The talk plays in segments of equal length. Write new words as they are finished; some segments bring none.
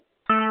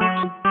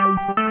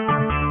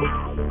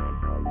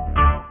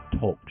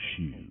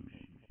Shoes.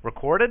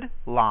 Recorded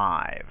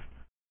live.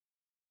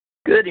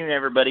 Good evening,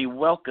 everybody.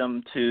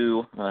 Welcome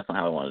to, well, that's not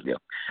how I wanted to go.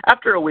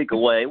 After a week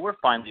away, we're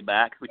finally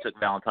back. We took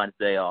Valentine's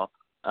Day off,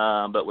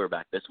 but we're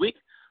back this week,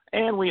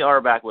 and we are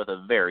back with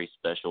a very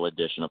special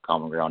edition of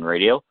Common Ground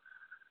Radio.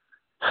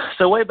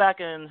 So way back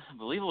in, I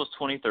believe it was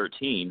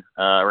 2013,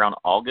 around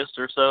August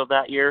or so of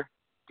that year,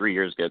 3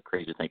 years ago,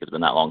 crazy to think it's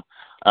been that long,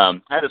 I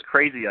had this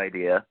crazy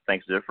idea,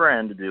 thanks to a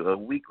friend, to do a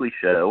weekly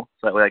show,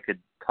 so that way I could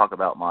talk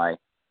about my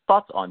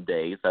thoughts on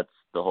days. That's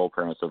the whole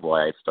premise of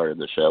why I started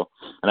the show.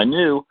 And I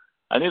knew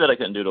that I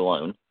couldn't do it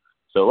alone.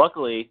 So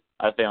luckily,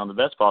 I found the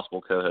best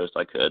possible co-host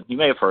I could. You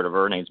may have heard of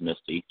her. Her name's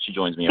Misty. She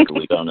joins me every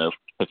week. I don't know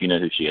if you know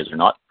who she is or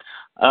not.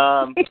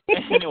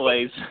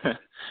 Anyways,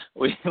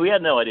 we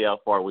had no idea how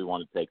far we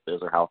wanted to take this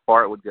or how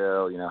far it would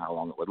go, how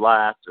long it would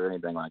last or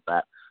anything like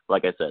that.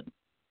 Like I said,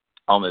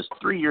 almost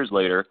 3 years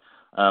later,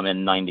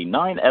 and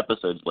 99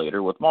 episodes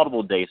later with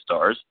multiple day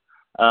stars,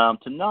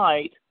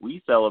 tonight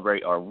we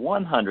celebrate our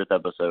 100th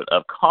episode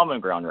of Common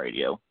Ground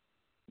Radio.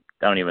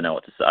 I don't even know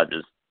what to say.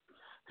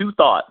 Who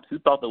thought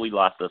that we'd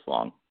last this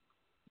long?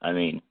 I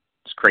mean,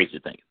 it's crazy to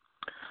think.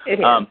 It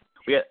is.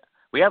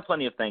 We have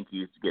plenty of thank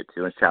yous to get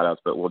to and shout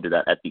outs, but we'll do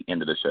that at the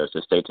end of the show, so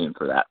stay tuned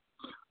for that.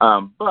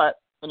 But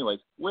anyways,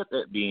 with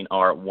it being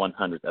our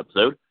 100th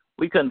episode,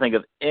 we couldn't think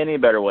of any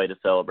better way to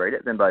celebrate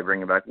it than by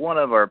bringing back one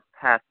of our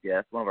past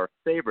guests, one of our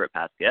favorite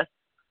past guests.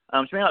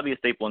 She may not be a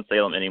staple in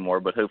Salem anymore,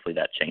 but hopefully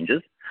that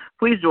changes.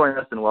 Please join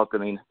us in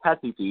welcoming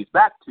Patsy Pease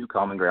back to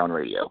Common Ground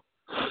Radio.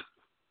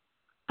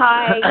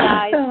 Hi,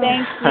 guys.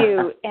 Thank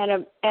you.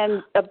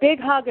 And a big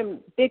hug and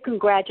big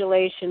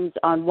congratulations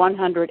on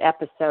 100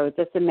 episodes.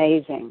 That's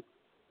amazing.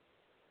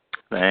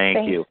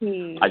 Thank you.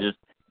 I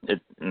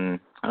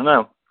don't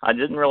know. I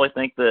didn't really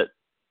think that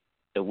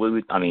we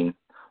would,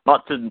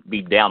 not to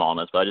be down on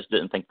us, but I just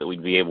didn't think that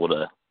we'd be able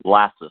to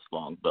last this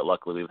long. But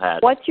luckily we've had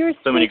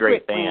so many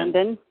great fans.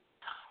 Brandon?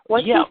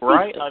 Yeah,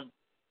 right?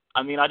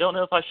 I don't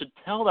know if I should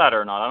tell that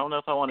or not. I don't know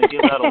if I want to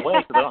give that away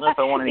because I don't know if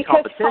I want any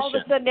competition. Because all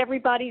of a sudden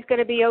everybody's going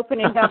to be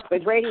opening up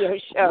with radio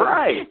shows.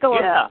 Right, So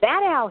yeah. Is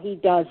that how he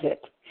does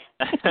it?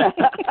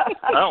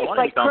 I don't want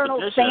like any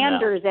Colonel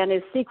Sanders and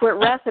his secret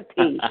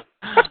recipe.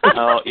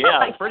 Oh,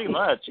 yeah, pretty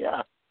much,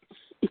 yeah.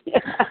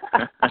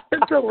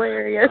 It's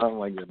hilarious. Oh,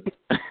 my goodness.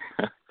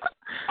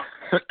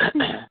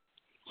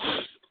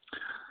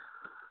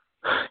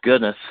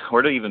 Goodness,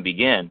 where to even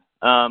begin?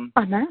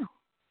 I know.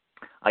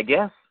 I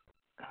guess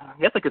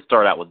I could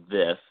start out with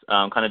this,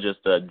 kind of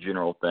just a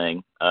general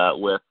thing,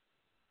 with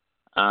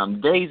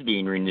days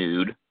being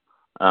renewed,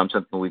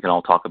 something we can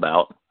all talk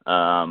about.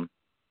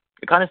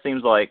 It kind of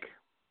seems like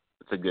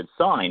it's a good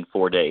sign,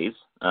 4 days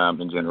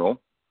in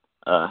general.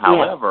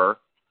 However,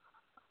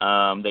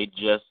 they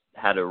just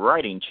had a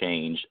writing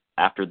change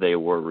after they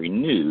were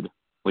renewed,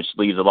 which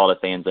leaves a lot of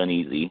fans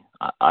uneasy,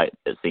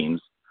 it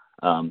seems.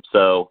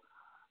 So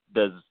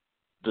does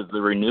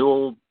the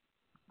renewal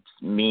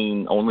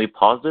mean only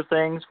positive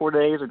things, 4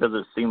 days, or does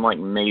it seem like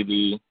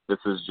maybe this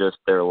is just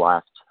their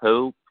last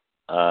hope?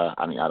 I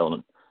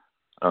don't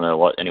know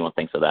what anyone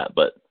thinks of that,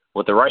 but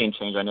with the writing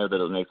change, I know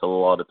that it makes a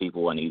lot of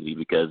people uneasy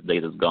because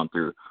Days has gone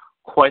through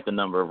quite the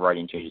number of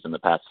writing changes in the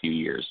past few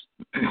years.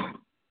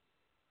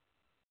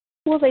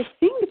 Well, they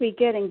seem to be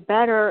getting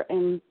better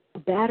and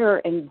better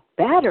and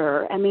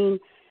better.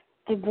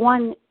 They've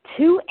won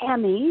 2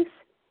 Emmys.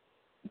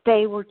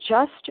 They were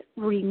just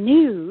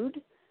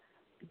renewed.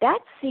 That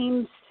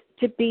seems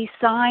to be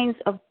signs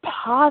of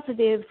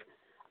positive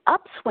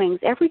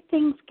upswings.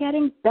 Everything's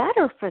getting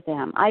better for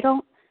them. I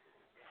don't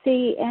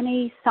see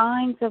any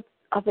signs of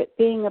it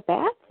being a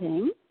bad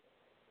thing.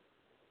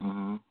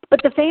 Mm-hmm.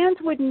 But the fans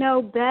would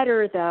know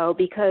better, though,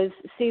 because,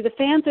 see, the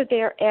fans are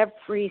there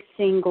every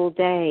single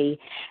day,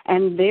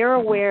 and they're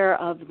aware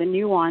of the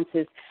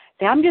nuances.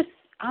 See,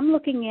 I'm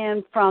looking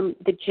in from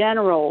the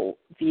general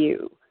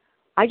view.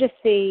 I just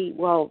see,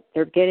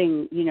 they're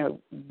getting,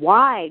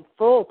 wide,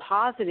 full,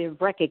 positive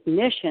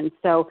recognition.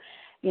 So,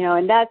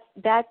 and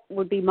that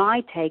would be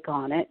my take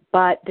on it.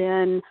 But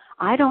then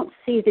I don't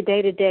see the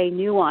day-to-day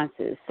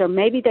nuances. So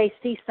maybe they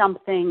see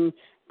something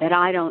that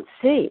I don't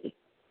see.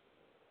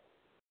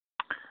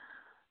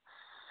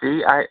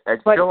 See, I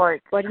feel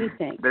like... What do you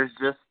think?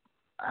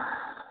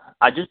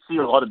 I just see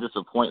a lot of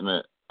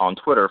disappointment on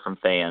Twitter from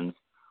fans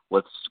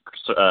with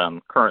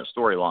current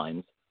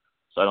storylines.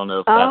 So I don't know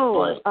if that's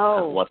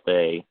what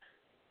they...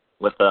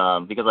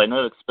 because I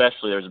know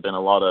especially there's been a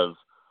lot of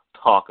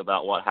talk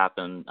about what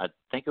happened. I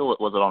think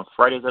was it on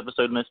Friday's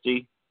episode,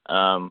 Misty,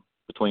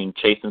 between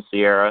Chase and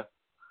Sierra?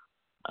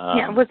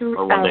 It was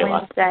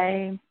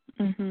Wednesday.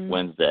 Mm-hmm.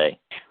 Wednesday.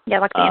 Yeah,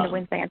 like the end of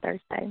Wednesday and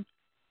Thursday.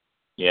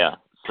 Yeah.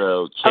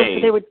 So Chase.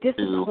 So they were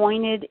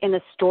disappointed in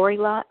a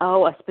storyline.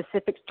 Oh, a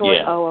specific story.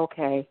 Yeah. Oh,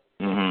 okay.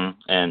 Mhm.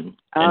 And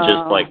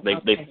just like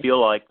they feel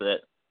like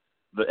that.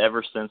 But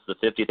ever since the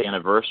 50th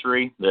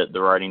anniversary, that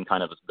the writing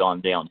kind of has gone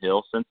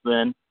downhill since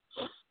then.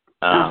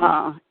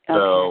 Okay.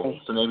 So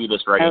maybe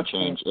this writing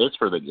change is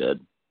for the good.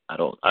 I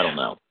don't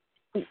know.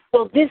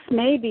 Well, this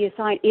may be a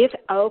sign.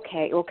 Well,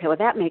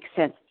 that makes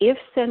sense. If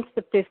since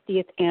the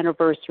 50th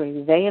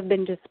anniversary they have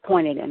been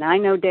disappointed, and I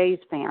know Days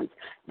fans,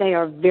 they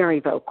are very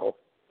vocal.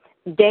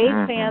 Days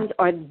fans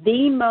are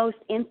the most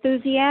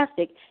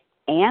enthusiastic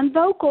and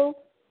vocal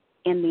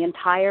in the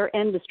entire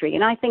industry,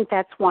 and I think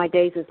that's why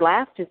Days has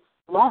lasted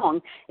so long,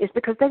 is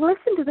because they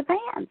listen to the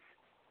fans.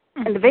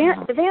 And the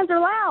fans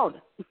are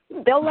loud.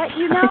 They'll let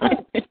you know.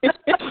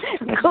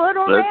 Good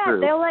or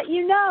bad, they'll let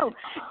you know.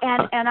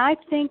 And I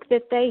think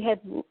that they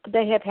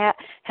have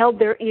held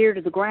their ear to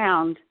the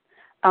ground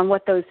on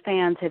what those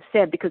fans have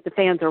said, because the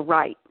fans are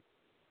right.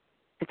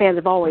 The fans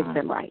have always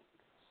been right.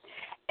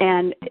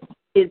 And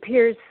it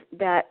appears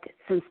that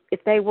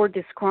if they were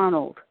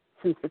disgruntled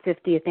since the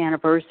 50th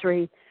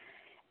anniversary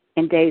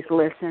and Days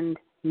listened,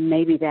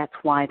 maybe that's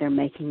why they're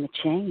making the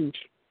change.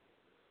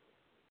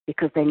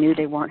 Because they knew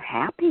they weren't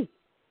happy.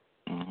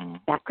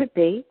 That could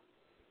be.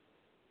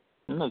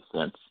 That makes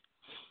sense.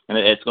 And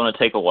it's going to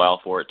take a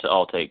while for it to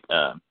all take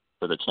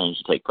for the change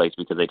to take place,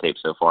 because they tape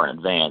so far in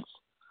advance.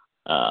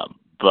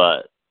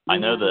 But I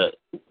know that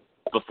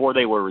before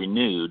they were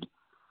renewed,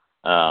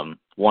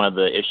 one of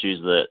the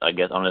issues that I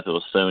don't know if it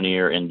was Sony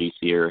or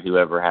NBC or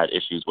whoever had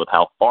issues with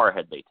how far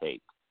ahead they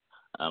taped.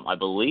 I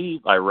believe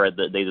I read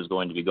that Days is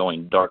going to be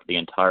going dark the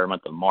entire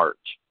month of March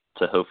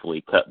to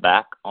hopefully cut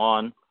back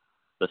on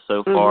the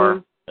so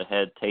far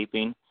ahead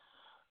taping.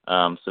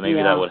 So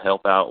maybe that would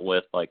help out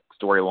with like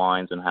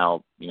storylines and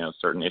how,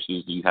 certain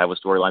issues you have with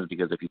storylines,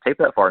 because if you tape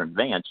that far in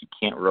advance, you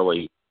can't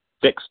really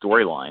fix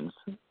storylines.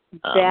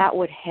 That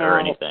would help. Or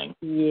anything.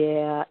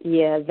 Yeah,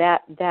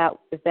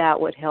 that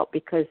would help,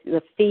 because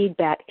the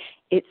feedback,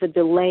 it's a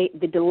delay.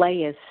 The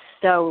delay is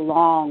so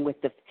long with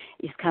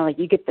it's kind of like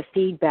you get the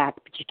feedback,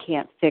 but you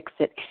can't fix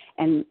it.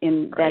 And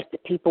that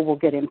people will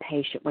get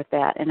impatient with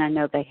that. And I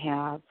know they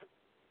have.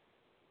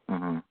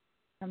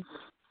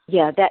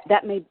 Yeah,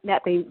 that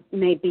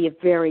may be a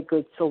very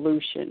good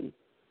solution.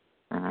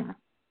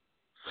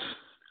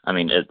 I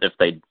mean,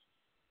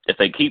 if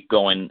they keep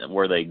going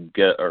where they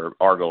get or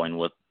are going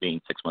with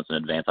being 6 months in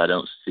advance, I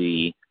don't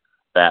see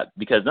that,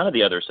 because none of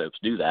the other soaps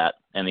do that,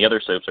 and the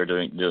other soaps are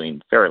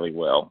doing fairly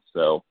well.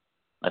 So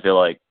I feel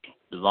like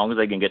as long as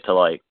they can get to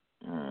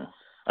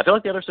I feel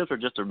like the other soaps are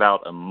just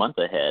about a month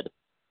ahead.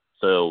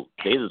 So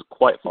Days is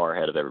quite far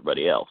ahead of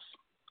everybody else.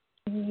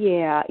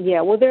 Yeah.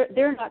 Well, they're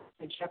not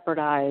going to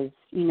jeopardize,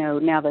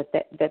 now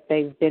that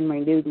they've been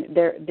renewed.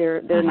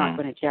 They're not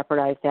going to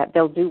jeopardize that.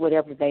 They'll do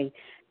whatever they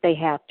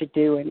have to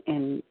do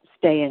and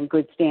stay in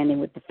good standing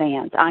with the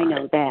fans. I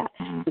know that,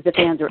 because the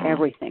fans are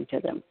everything to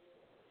them.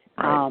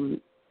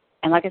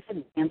 And like I said,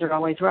 the fans are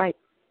always right.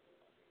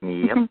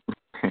 Yep.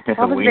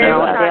 I was very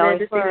excited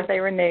to see that they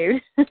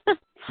renewed.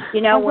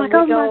 When we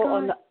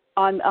go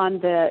on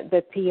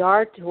the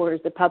PR tours,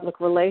 the public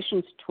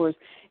relations tours,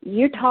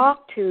 you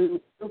talk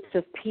to groups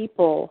of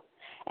people,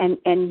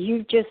 and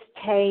you just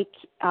take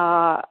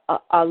a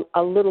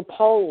little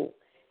poll,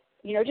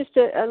 just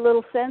a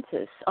little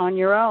census on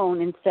your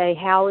own, and say,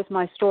 how is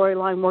my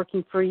storyline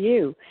working for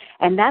you?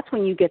 And that's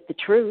when you get the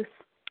truth.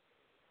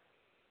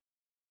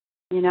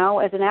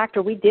 As an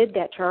actor, we did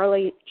that.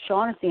 Charlie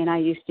Shaughnessy and I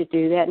used to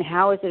do that. And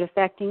how is it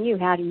affecting you?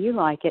 How do you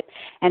like it?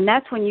 And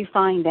that's when you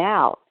find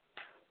out.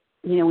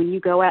 When you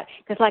go out,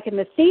 because like in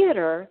the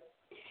theater,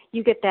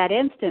 you get that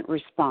instant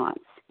response.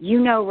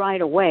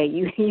 Right away.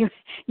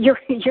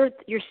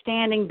 You're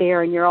standing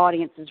there, and your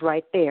audience is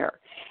right there,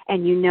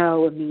 and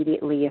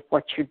immediately if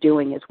what you're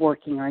doing is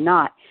working or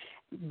not.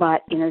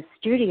 But in a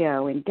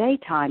studio, in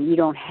daytime, you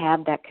don't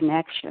have that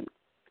connection,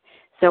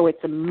 so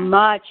it's a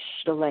much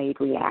delayed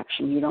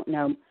reaction. You don't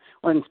know,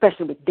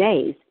 especially with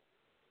Days,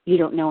 you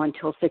don't know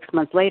until 6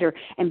 months later,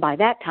 and by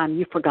that time,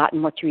 you've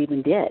forgotten what you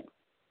even did.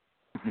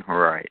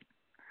 Right.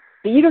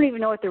 But you don't even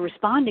know what they're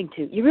responding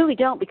to. You really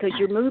don't, because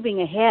you're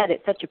moving ahead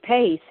at such a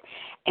pace,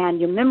 and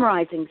you're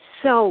memorizing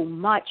so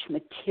much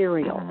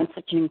material and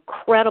such an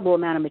incredible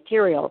amount of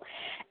material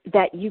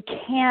that you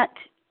can't.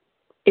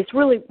 It's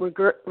really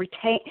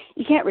retain.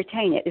 You can't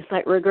retain it. It's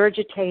like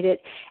regurgitate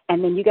it,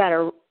 and then you got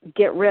to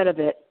get rid of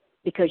it,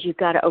 because you've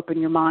got to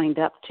open your mind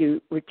up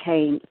to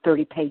retain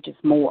 30 pages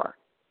more.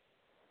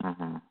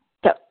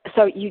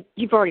 So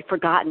you've already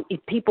forgotten.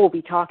 If people will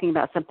be talking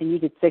about something you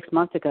did 6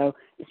 months ago,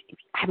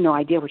 I have no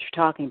idea what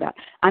you're talking about.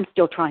 I'm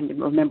still trying to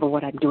remember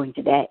what I'm doing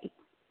today.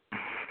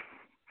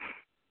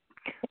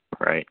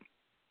 Right.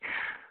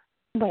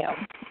 Well,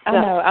 I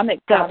know. I'm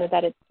excited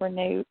that it's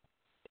renewed,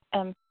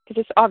 because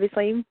it's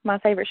obviously my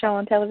favorite show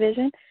on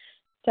television.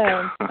 So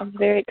I'm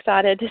very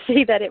excited to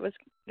see that it was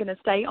going to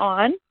stay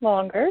on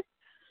longer.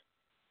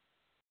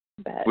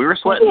 But we were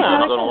sweating. I'm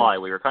not going to lie.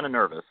 We were kind of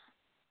nervous.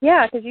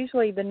 Yeah, because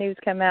usually the news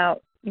come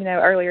out,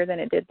 earlier than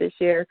it did this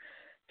year.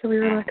 So we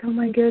were like, oh,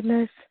 my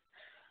goodness.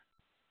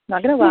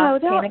 Not going to lie,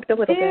 panicked a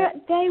little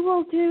bit. They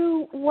will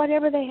do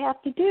whatever they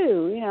have to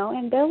do,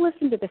 and they'll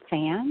listen to the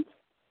fans.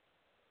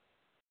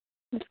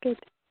 That's good.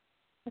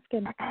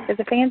 Because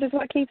the fans is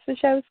what keeps the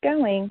shows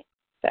going.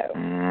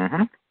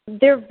 So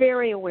they're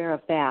very aware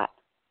of that.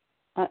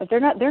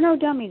 They're no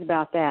dummies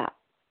about that.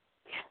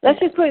 Let's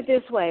just put it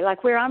this way.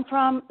 Like where I'm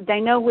from, they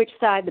know which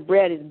side the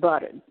bread is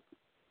buttered.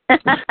 I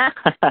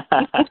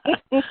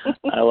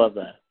love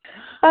that.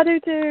 I do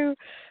too.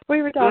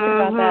 We were talking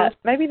about that.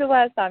 Maybe the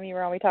last time you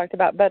were on, we talked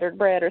about buttered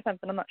bread or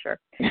something. I'm not sure.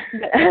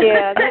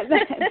 Yeah,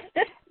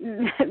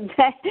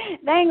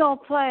 they ain't gonna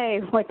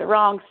play with the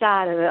wrong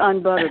side of the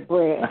unbuttered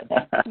bread.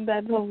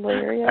 That's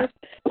hilarious.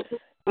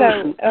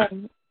 So,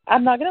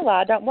 I'm not gonna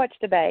lie, I don't watch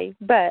today,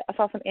 but I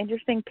saw some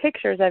interesting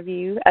pictures of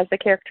you as the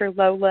character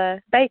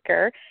Lola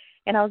Baker,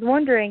 and I was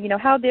wondering,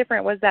 how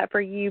different was that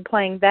for you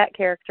playing that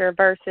character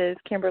versus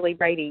Kimberly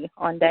Brady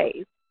on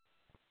Days?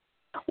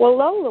 Well,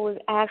 Lola was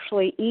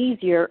actually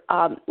easier.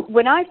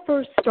 When I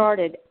first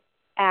started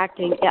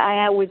acting,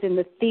 I was in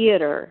the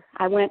theater.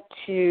 I went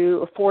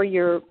to a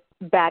 4-year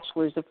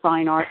Bachelor's of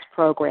Fine Arts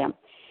program,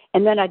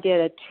 and then I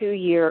did a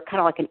 2-year, kind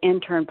of like an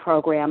intern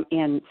program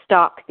in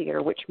stock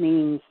theater, which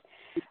means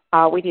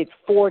we did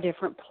 4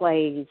 different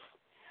plays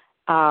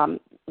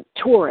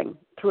touring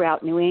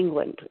throughout New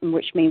England,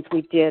 which means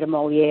we did a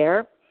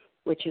Moliere,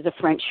 which is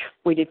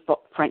we did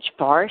French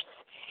farce,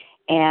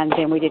 and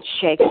then we did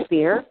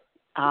Shakespeare,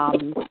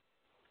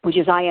 which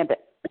is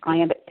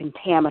iambic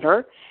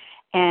pentameter,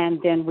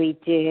 and then we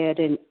did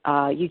an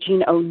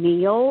Eugene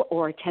O'Neill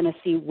or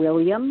Tennessee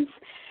Williams,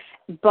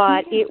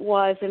 but it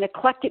was an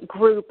eclectic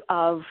group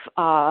of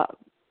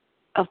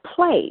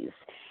plays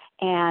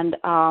and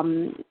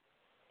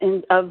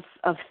of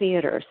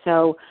theater.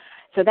 So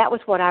that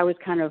was what I was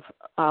kind of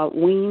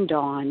weaned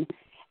on,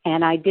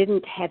 and I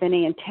didn't have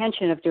any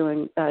intention of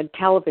doing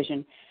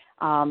television.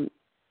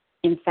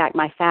 In fact,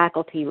 my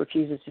faculty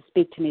refuses to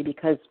speak to me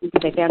because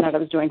they found out I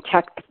was doing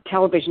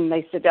television.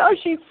 They said, "Oh,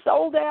 she's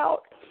sold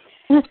out."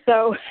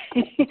 So,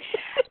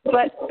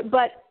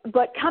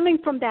 but coming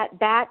from that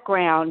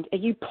background,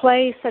 you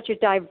play such a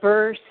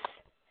diverse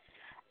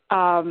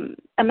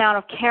amount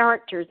of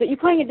characters that you're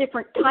playing a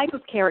different type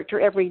of character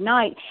every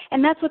night,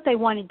 and that's what they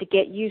wanted to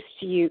get used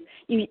to. You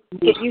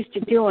get used to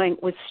doing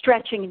was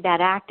stretching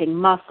that acting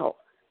muscle.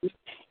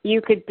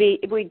 You could be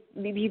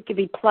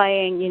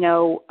playing,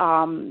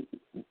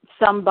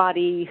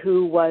 somebody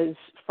who was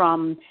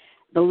from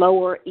the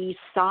Lower East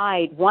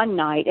Side one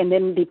night, and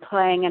then be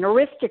playing an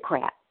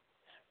aristocrat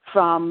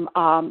from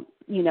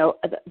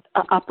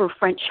upper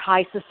French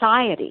high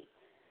society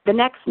the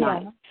next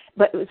night.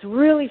 But it was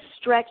really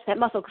stretched that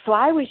muscle. So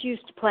I was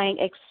used to playing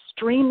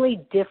extremely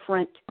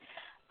different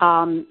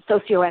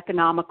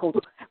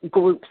socioeconomical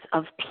groups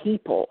of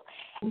people,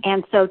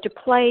 and so to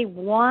play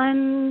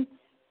one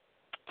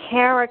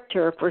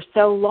character for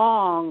so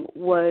long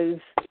was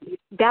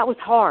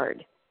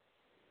hard.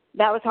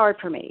 That was hard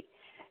for me.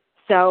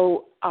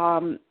 So,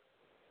 and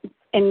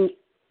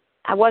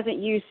I wasn't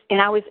used,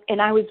 and I was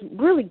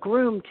really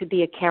groomed to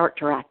be a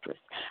character actress.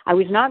 I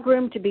was not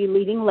groomed to be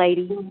leading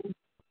lady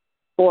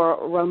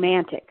or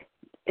romantic.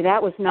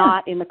 That was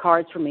not in the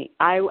cards for me.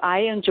 I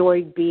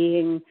enjoyed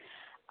being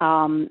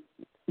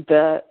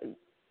the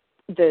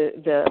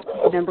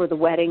member of the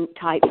wedding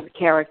type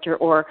character,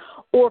 or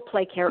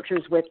play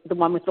characters with the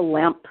one with the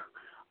limp,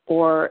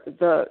 or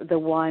the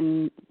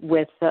one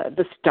with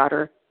the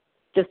stutter,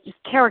 just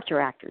character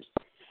actors,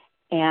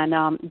 and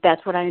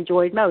that's what I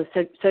enjoyed most.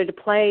 So to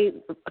play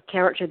a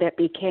character that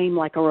became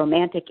like a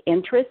romantic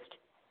interest,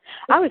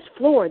 I was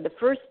floored the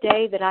first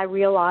day that I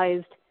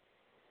realized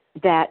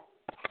that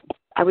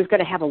I was going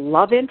to have a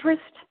love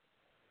interest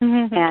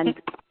and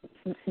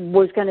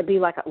was going to be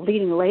like a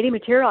leading lady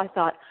material. I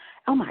thought,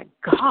 oh my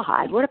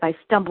God, what if I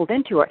stumbled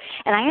into her?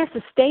 And I asked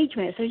the stage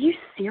manager, "Are you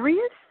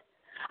serious?"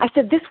 I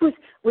said, "This was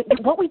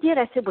what we did."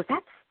 I said, "Was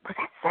that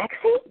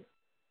sexy?"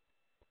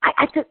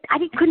 I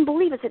couldn't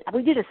believe it. I said,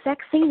 "We did a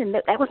sex scene, and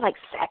that was like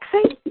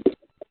sexy."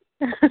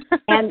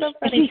 And so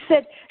she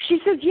said,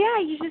 "Yeah,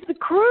 you just the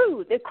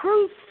crew's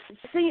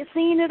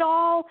seen it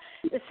all,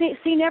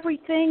 seen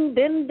everything,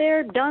 been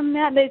there, done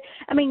that.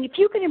 If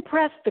you can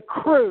impress the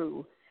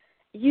crew,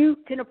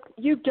 you've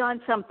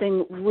done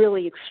something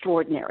really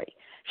extraordinary."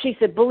 She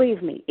said,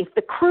 "Believe me, if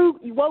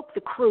you woke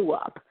the crew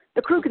up,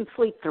 the crew can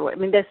sleep through it.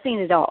 They've seen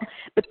it all,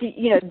 but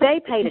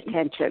they paid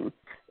attention.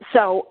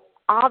 So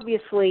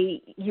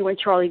obviously, you and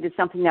Charlie did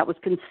something that was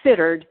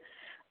considered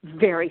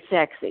very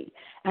sexy."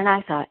 And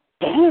I thought,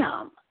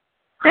 damn,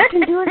 I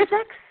can do a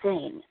sex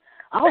scene.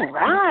 All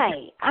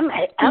right. I'm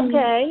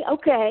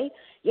okay.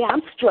 Yeah,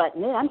 I'm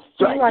strutting it.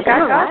 Like, I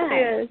got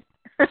this.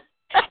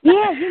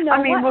 Yeah,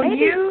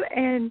 you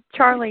and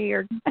Charlie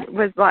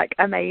was like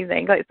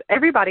amazing. Like,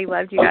 everybody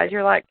loved you guys.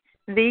 You're like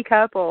the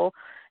couple.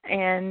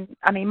 And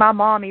my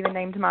mom even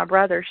named my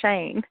brother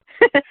Shane.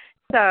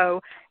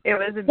 So it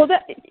was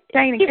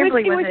Shane and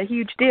Kimberly was a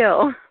huge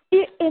deal.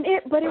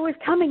 But it was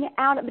coming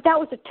out. But that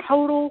was a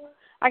total.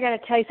 I got to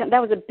tell you something.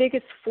 That was the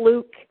biggest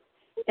fluke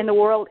in the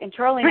world. And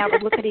Charlie and I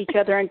would look at each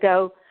other and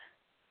go,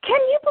 "Can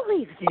you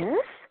believe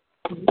this?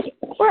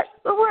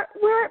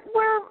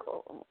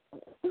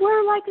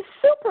 We're like a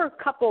super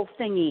couple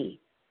thingy."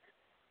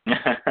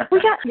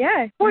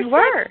 We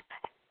were.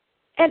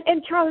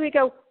 And Charlie would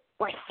go,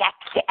 "We're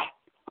sexy.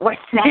 We're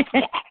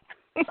sexy."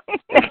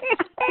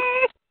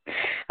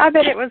 I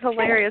bet it was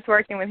hilarious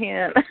working with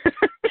him.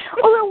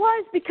 Well, it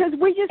was, because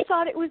we just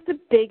thought it was the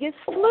biggest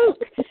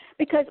fluke.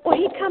 Because, well,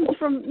 he comes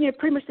from,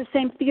 pretty much the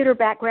same theater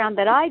background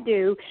that I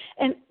do,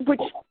 and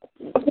which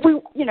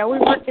we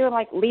weren't doing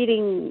like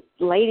leading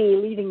lady,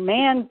 leading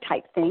man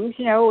type things,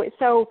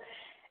 So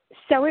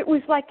it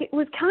was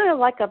kind of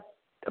like a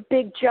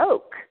big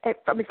joke. It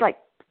was like,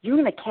 you're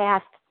going to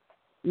cast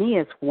me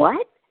as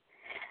what?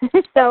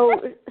 so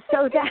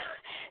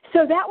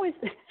that was,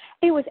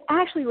 it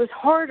was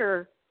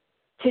harder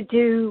to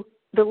do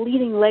the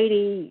leading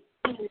lady,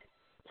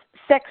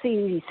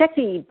 sexy,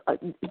 thing.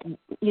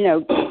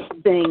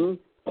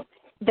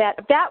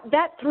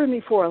 That threw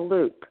me for a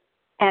loop,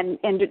 and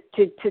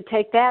to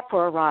take that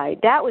for a ride,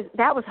 that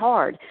was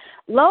hard.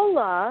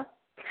 Lola,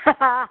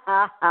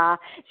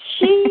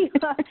 she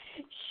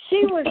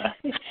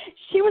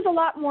was a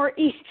lot more.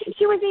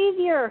 She was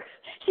easier.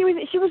 She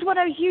was what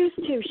I was used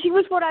to. She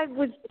was what I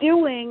was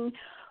doing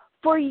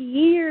for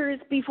years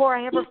before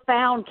I ever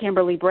found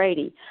Kimberly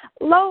Brady.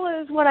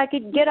 Lola is what I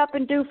could get up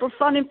and do for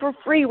fun and for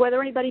free,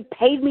 whether anybody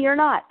paid me or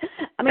not.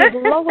 I mean,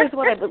 Lola is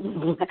what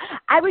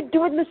I would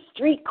do it in the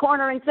street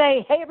corner and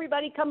say, "Hey,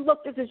 everybody, come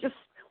look! This is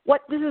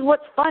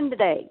what's fun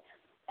today."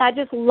 I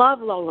just love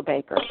Lola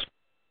Baker.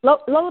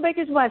 Lola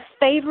Baker is one of my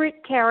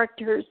favorite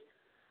characters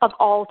of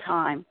all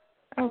time.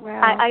 Oh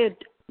wow!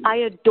 I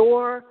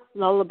adore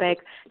Lola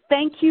Baker.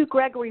 Thank you,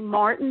 Gregory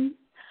Martin.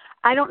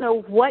 I don't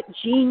know what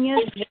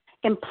genius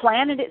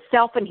implanted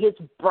itself in his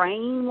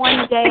brain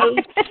one day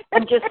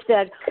and just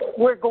said,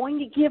 we're going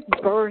to give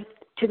birth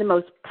to the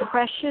most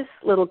precious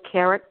little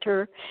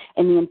character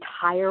in the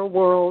entire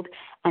world,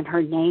 and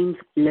her name's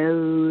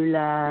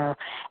Lola.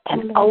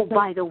 And, oh,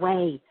 by the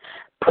way,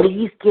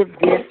 please give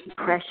this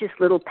precious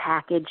little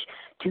package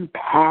to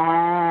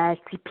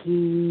Patsy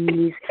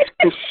Pease,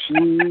 so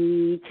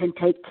she can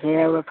take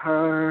care of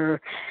her.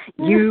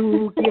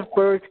 You give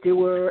birth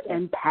to her,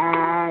 and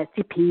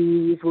Patsy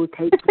Pease will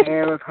take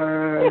care of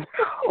her.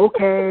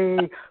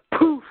 Okay,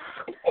 poof,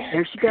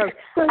 there she goes.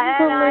 And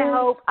I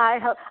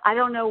hope, I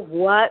don't know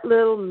what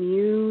little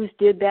muse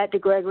did that to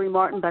Gregory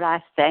Martin, but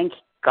I thank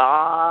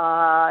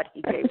God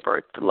he gave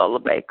birth to Lola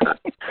Baker.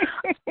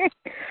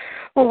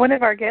 Well, one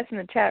of our guests in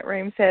the chat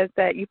room says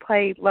that you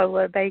played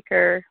Lola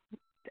Baker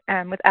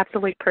with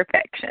absolute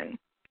perfection.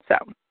 So.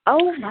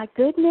 Oh my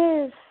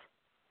goodness!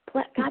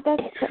 God,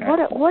 that's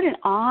what an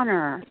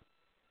honor!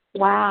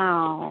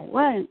 Wow,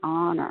 what an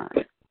honor!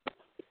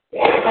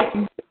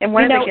 And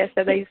one of the guests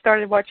said they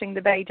started watching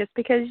the Bay just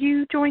because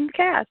you joined the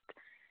cast.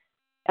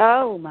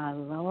 Oh my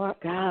Lord,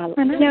 God!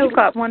 I know, you've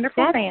got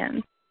wonderful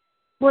fans.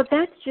 Well,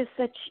 that's just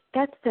so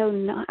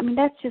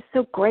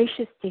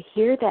gracious to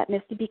hear that,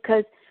 Misty,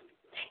 because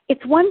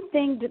it's one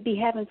thing to be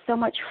having so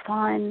much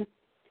fun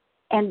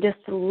and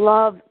just to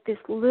love this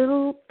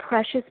little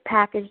precious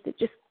package that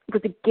just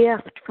was a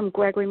gift from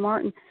Gregory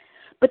Martin.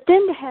 But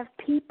then to have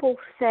people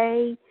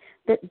say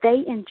that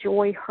they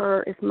enjoy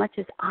her as much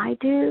as I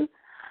do,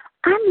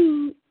 I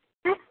mean,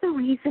 that's the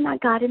reason I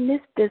got in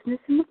this business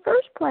in the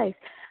first place.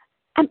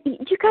 Do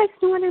you guys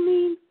know what I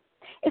mean?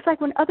 It's like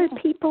when other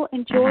people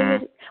enjoy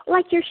it,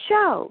 like your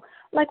show.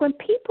 Like when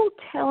people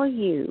tell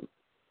you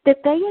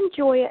that they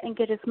enjoy it and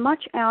get as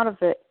much out of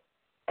it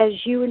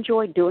as you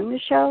enjoy doing the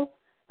show,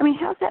 I mean,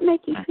 how does that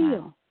make you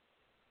feel?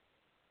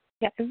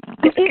 Yeah,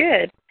 it's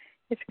good.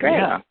 It's great.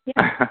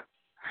 Yeah.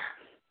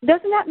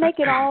 Doesn't that make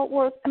it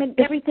all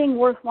everything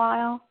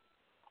worthwhile?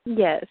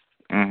 Yes.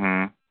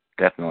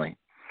 Definitely.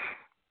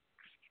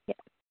 Yeah.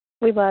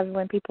 We love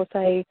when people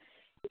say,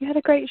 you had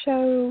a great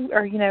show,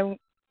 or,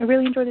 I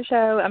really enjoyed the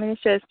show. I mean,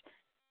 we're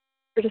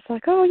just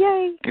like, oh,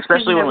 yay.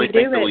 Especially when we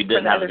think that we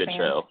didn't have a good fans.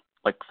 show.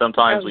 Like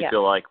sometimes we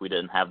feel like we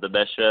didn't have the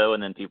best show,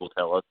 and then people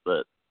tell us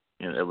that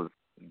it was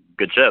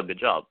good show, good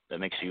job. That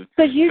makes you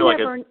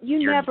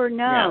you never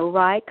know,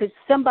 right? Because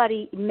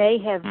somebody may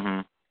have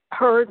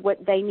heard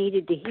what they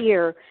needed to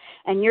hear,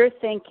 and you're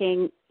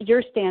thinking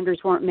your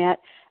standards weren't met,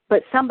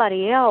 but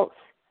somebody else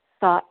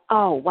thought,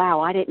 oh, wow,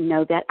 I didn't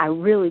know that. I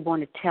really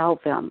want to tell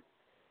them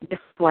this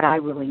is what I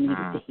really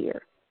needed to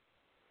hear.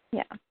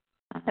 Yeah.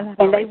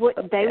 And they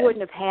wouldn't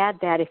have had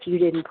that if you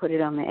didn't put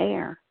it on the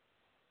air.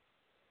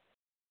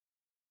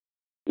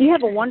 You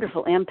have a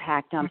wonderful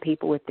impact on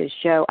people with this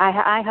show.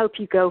 I hope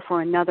you go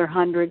for another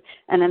 100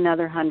 and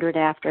another 100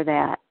 after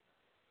that.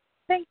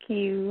 Thank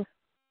you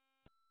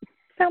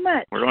so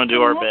much. We're going to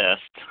do our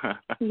best.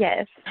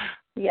 Yes.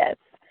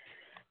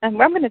 I'm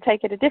going to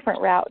take it a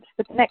different route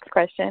with the next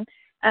question.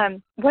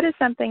 What is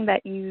something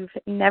that you've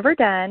never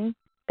done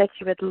that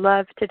you would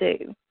love to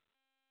do?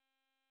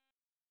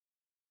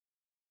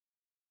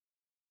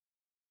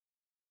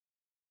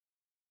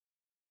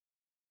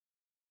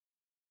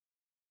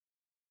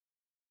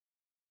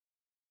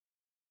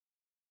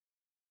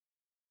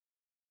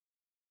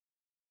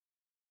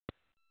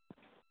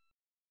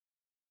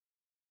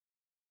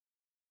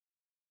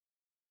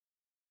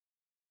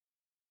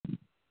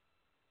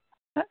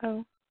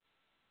 Uh-oh.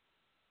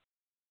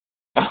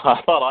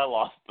 I thought I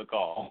lost the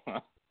call.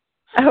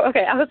 Oh,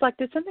 okay. I was like,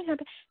 did something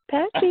happen?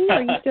 Patsy,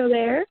 are you still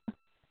there?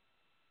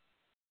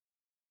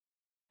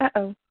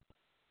 Uh-oh.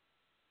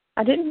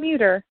 I didn't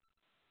mute her.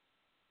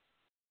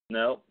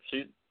 No,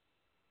 she.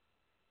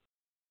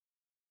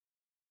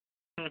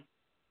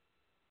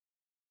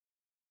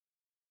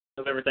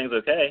 Hope everything's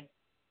okay.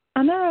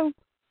 I know.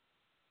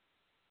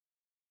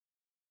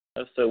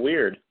 That's so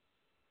weird.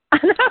 I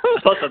know. I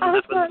thought something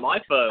happened to my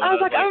phone. I was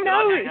like, oh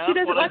no, she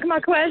doesn't What like my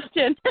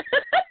question.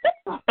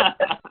 I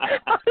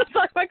was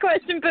like, my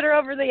question put her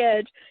over the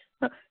edge.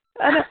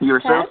 You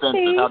were so Patsy.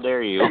 sensitive. How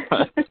dare you? Oh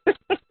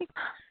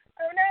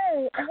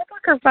no. It looked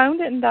like her phone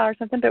didn't die or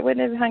something, but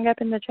wouldn't it have hung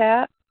up in the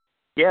chat?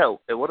 Yeah,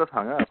 it would have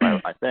hung up,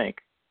 I think.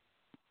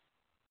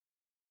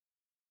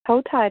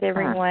 Hold tight,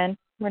 everyone.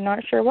 We're not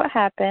sure what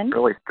happened.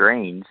 Really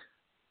strange.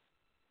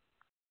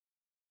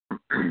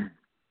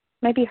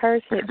 Maybe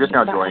hers hit. Just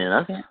now joining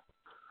us.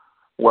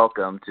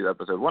 Welcome to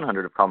episode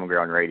 100 of Common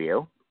Ground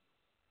Radio.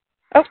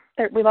 Oh,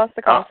 there, we lost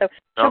the call, so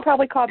she'll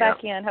probably call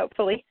back in,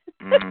 hopefully.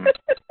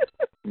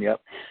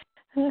 Yep.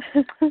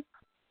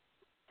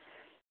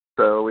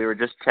 So we were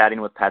just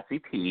chatting with Patsy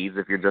Pease,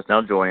 if you're just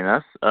now joining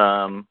us,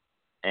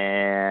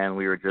 and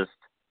we were just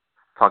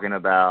talking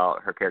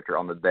about her character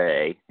on The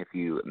Bay, if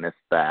you missed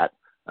that.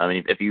 I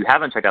mean, if you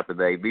haven't checked out The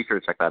Bay, be sure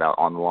to check that out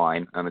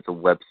online. It's a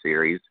web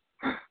series.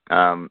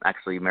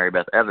 Actually, Mary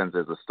Beth Evans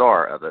is the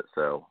star of it,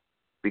 so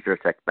be sure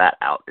to check that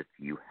out if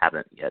you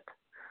haven't yet.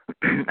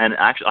 And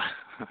actually,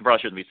 I probably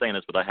shouldn't be saying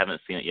this, but I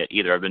haven't seen it yet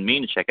either. I've been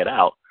meaning to check it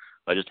out,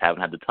 but I just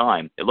haven't had the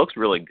time. It looks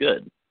really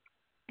good.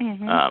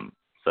 Mm-hmm.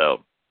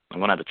 So I'm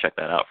going to have to check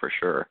that out for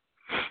sure.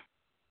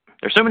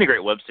 There's so many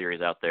great web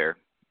series out there.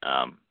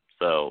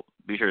 So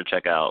be sure to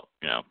check out,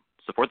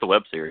 support the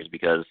web series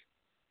because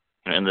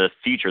in the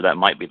future that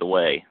might be the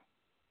way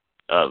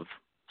of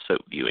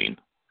soap viewing.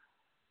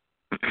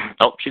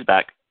 Oh, she's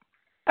back.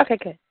 Okay,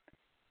 good.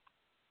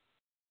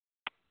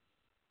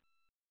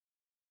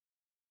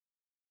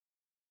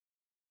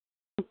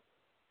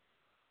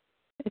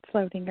 It's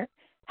loading her.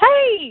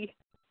 Hey!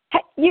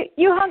 Hey,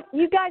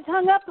 you guys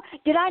hung up.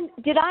 Did I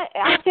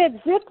said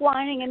zip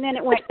lining and then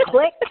it went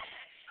click.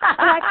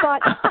 And I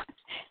thought,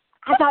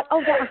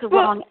 oh, that was the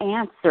wrong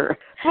answer.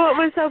 Well, it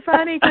was so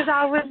funny because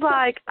I was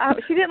like,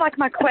 she didn't like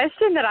my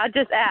question that I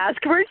just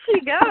asked. Where'd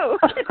she go?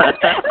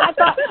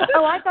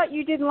 I thought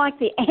you didn't like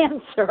the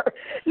answer.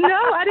 No,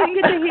 I didn't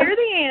get to hear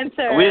the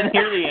answer. We didn't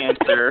hear the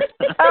answer.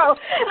 Oh.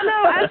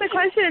 No, I asked the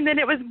question and then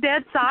it was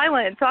dead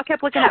silent. So I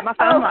kept looking at my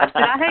phone like,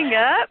 did I hang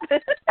up?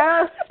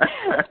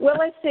 Well,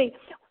 let's see.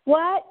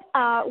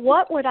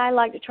 What would I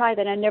like to try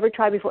that I never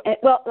tried before?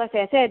 Well, let's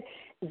say I said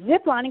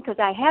zip lining because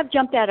I have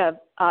jumped out of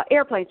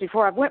airplanes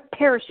before. I went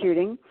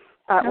parachuting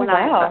when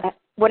I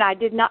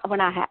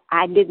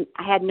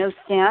had no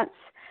sense.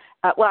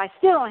 Well, I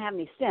still don't have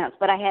any sense,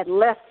 but I had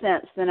less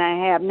sense than I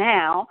have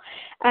now.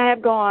 I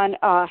have gone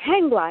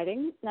hang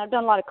gliding, and I've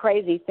done a lot of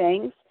crazy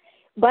things,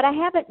 but I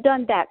haven't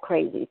done that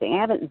crazy thing.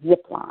 I haven't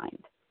zip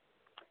lined.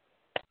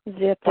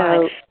 Zip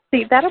line.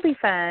 See, that'll be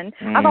fun.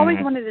 I've always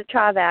wanted to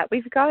try that.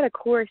 We've got a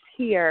course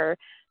here,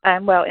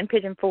 in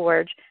Pigeon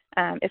Forge.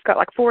 It's got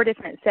like 4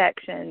 different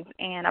sections,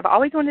 and I've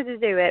always wanted to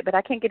do it, but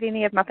I can't get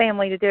any of my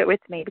family to do it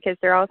with me because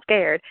they're all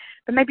scared.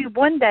 But maybe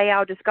one day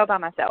I'll just go by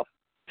myself.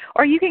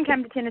 Or you can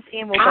come to Tennessee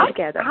and we'll go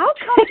together. I'll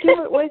come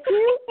do it with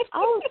you.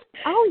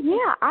 Oh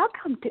yeah, I'll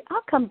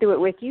come do it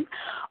with you.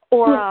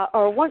 Or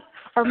one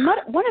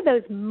of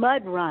those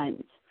mud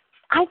runs.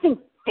 I think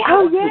that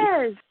would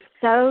be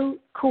so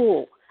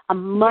cool. A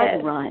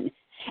mud run.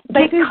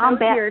 They do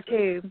combat here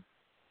too.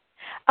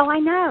 Oh, I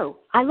know.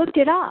 I looked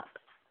it up.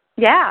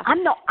 Yeah.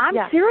 I'm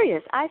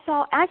serious. I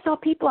saw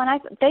people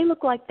and they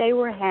looked like they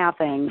were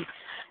having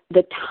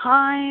the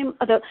time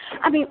of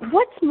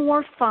what's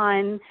more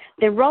fun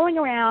than rolling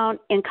around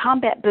in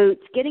combat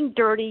boots, getting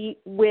dirty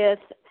with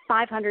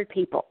 500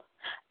 people?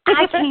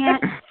 I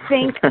can't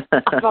think of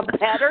a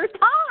better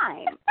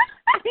time.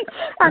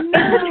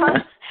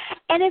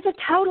 And it's a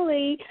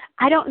totally,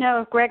 I don't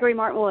know if Gregory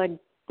Martin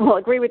will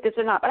agree with this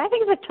or not, but I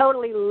think it's a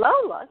totally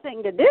Lola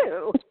thing to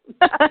do.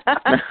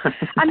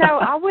 I know.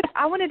 I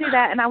want to do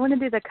that, and I want to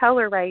do the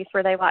color race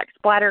where they like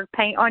splatter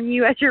paint on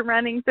you as you're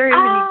running through.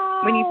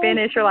 When you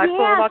finish, you're like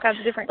full of all kinds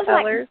of different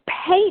colors. Like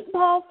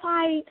paintball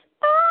fights.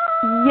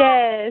 Oh,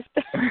 yes.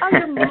 Oh,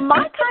 you're my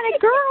kind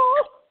of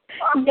girl.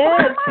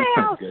 Yes. My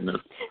house.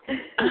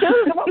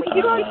 What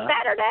we do on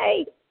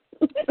Saturday?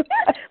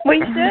 We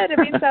should.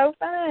 It'd be so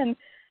fun.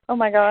 Oh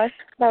my gosh,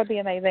 that would be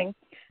amazing.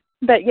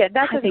 But yeah,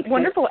 that's a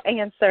wonderful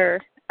answer.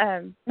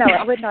 No,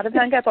 I would not have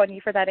hung up on you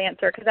for that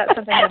answer because that's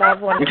something that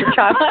I've wanted to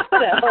try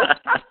myself.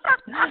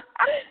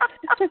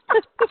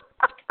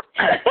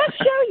 That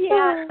show,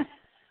 yeah.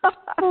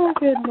 Oh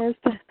goodness,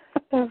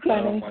 so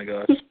funny. Oh my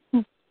gosh.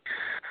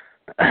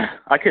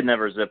 I could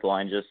never zip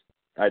line.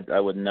 I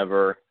would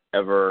never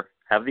ever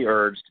have the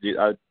urge to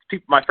do.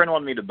 My friend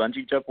wanted me to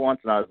bungee jump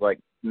once, and I was like,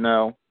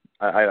 no.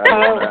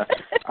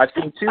 I've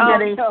seen too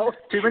many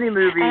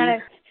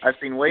movies. I've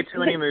seen way too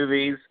many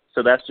movies.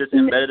 So that's just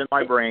embedded in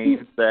my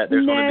brain that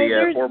there's going to be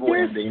a horrible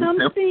ending.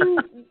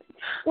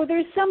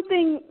 There's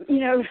something,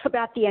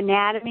 about the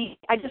anatomy.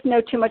 I just know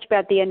too much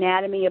about the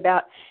anatomy,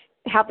 about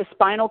how the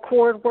spinal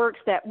cord works,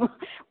 that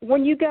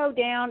when you go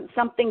down,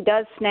 something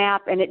does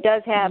snap, and it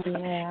does have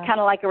kind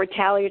of like a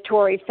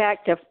retaliatory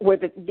effect of where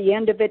the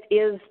end of it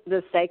is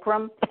the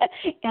sacrum.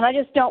 And I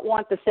just don't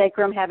want the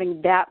sacrum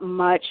having that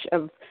much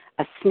of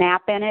a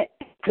snap in it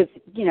because,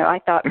 I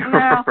thought,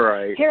 no,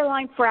 right.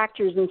 Hairline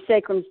fractures and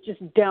sacrums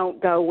just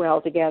don't go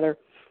well together.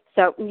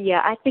 So,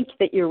 yeah, I think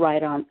that you're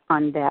right on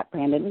that,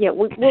 Brandon. Yeah,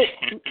 we're going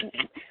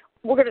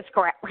to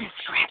scratch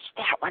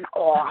that one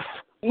off.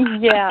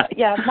 Yeah.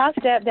 My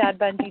stepdad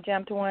bungee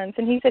jumped once,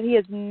 and he said he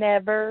is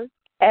never,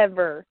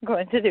 ever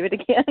going to do it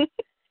again.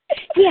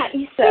 Yeah,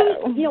 you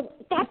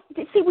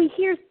see, we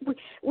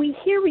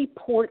hear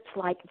reports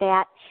like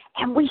that,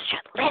 and we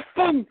should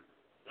listen.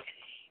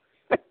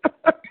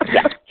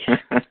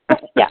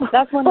 Yeah,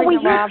 that's one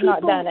reason why I've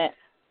not done it.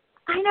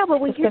 I know, but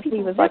we hear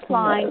people like,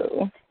 line,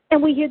 no.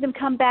 And we hear them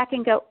come back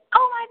and go,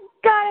 "Oh my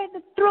God, I had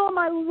the thrill of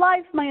my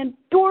life. My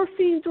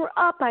endorphins were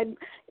up. I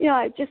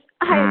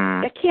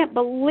can't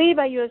believe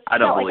I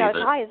felt like I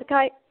was high as a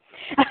kite."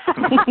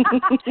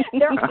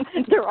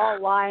 They're all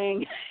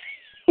lying.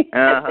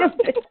 Uh-huh.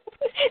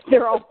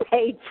 They're all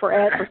paid for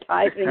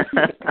advertising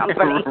for the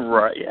company.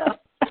 Right, yeah.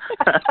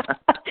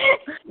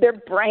 Their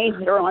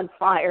brains are on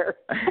fire.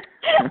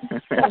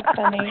 That's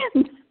funny.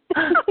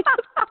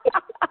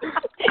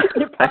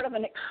 They're part of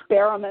an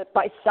experiment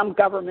by some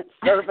government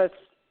service.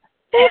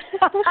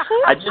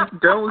 I just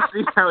don't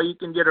see how you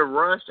can get a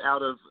rush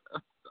out of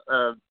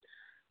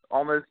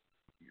almost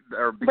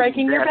or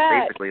breaking your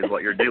back. Basically, is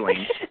what you're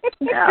doing.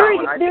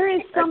 There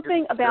is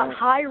something about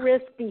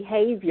high-risk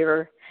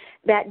behavior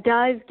that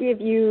does give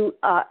you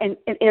an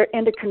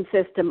endocrine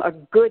system a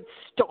good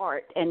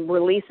start and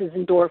releases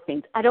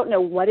endorphins. I don't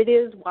know what it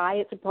is, why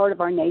it's a part of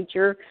our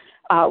nature.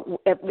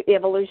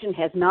 Evolution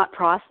has not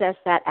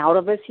processed that out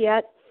of us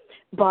yet,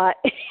 but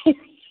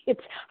it's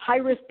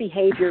high-risk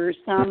behavior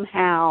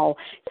somehow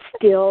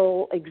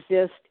still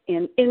exists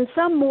in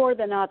some more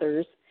than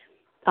others.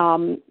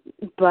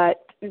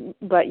 But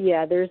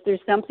yeah, there's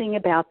something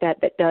about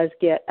that does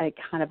get a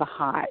kind of a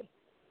high.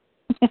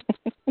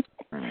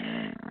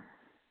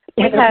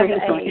 He's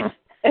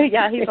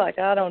like,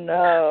 I don't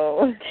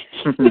know.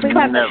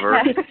 Never.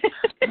 I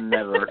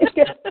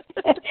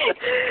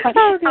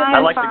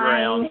like the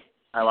ground.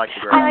 I like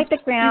the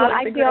ground.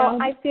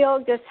 I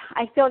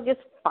feel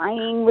just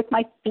fine with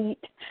my feet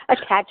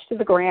attached to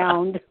the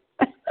ground.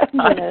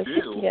 Yes.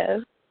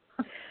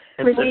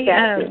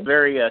 It's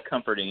very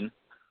comforting.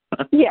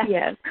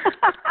 Yes.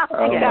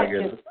 Oh my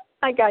goodness.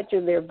 I got you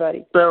there,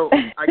 buddy. So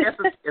I guess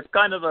it's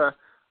kind of a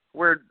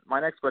weird. My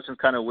next question is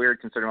kind of weird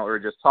considering what we were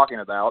just talking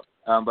about.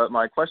 But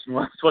my question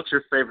was, what's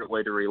your favorite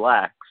way to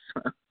relax?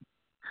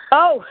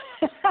 Oh,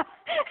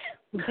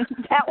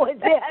 that was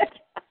it.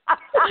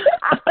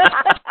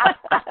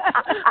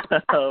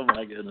 Oh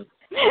my goodness.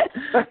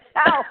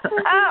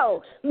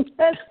 Oh.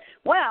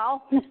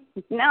 Well,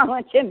 now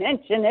that you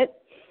mention it,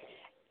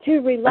 to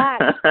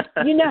relax,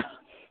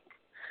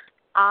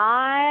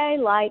 I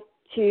like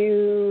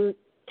to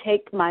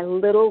take my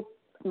little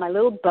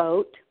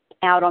boat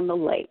out on the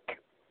lake.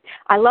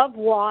 I love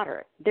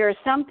water. There's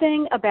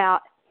something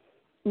about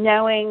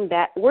knowing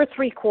that we're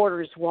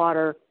 3/4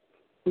 water.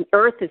 The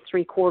earth is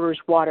 3/4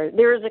 water.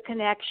 There is a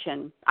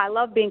connection. I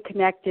love being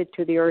connected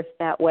to the earth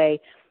that way.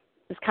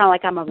 It's kind of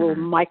like I'm a little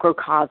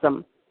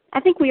microcosm. I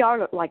think we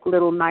are like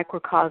little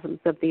microcosms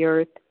of the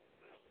earth.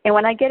 And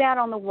when I get out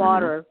on the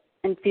water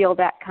and feel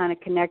that kind of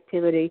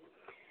connectivity,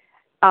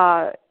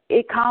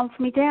 it calms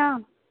me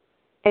down.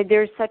 And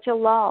there's such a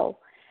lull.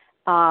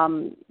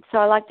 So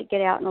I like to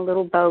get out in a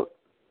little boat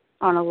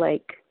on a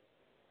lake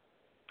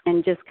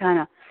and just kind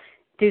of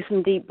do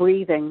some deep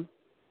breathing.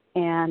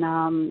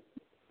 And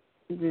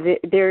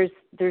there's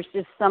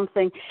just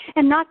something,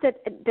 and not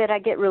that I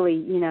get really,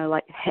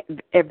 like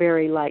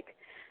very like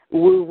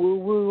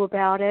woo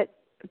about it,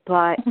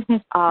 but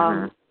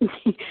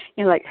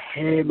you're like,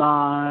 hey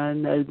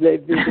man,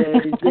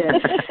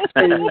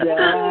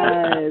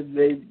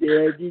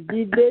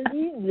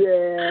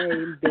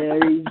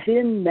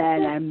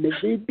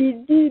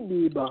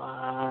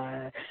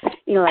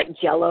 like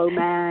Jello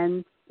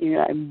man,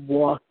 I'm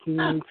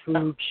walking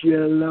through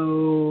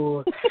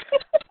Jello.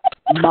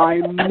 My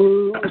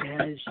mood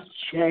has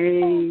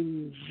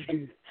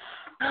changed.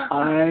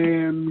 I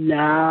am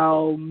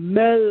now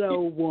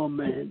Mellow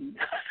Woman.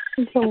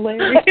 It's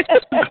hilarious.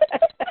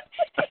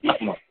 Oh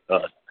my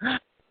God.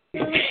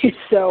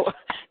 So,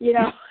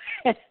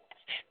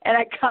 and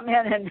I come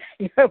in and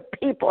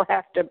people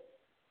have to,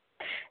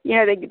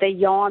 they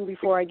yawn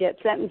before I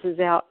get sentences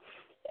out.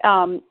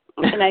 And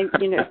I,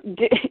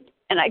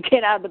 and I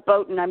get out of the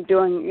boat and I'm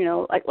doing,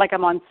 like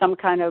I'm on some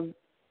kind of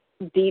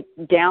deep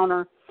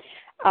downer.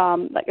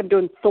 Like I'm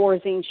doing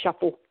Thorazine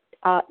shuffle.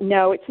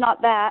 No, it's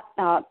not that.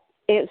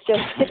 It's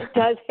just it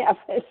does have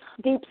this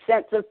deep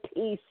sense of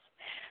peace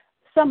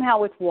somehow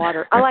with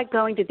water. I like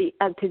going to the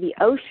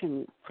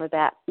ocean for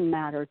that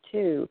matter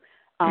too.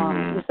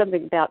 There's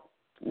something about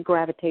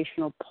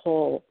gravitational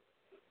pull,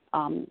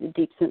 the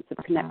deep sense of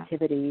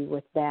connectivity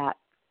with that.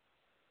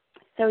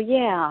 So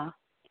yeah.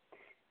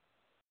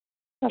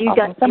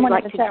 Someone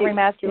in the chat room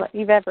asked you if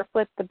you've ever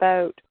flipped the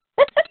boat.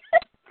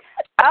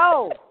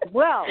 Oh,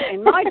 well,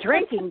 in my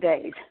drinking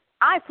days,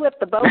 I flipped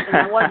the boat and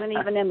I wasn't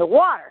even in the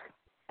water.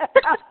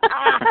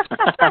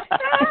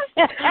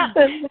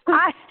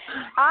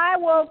 I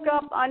woke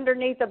up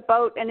underneath a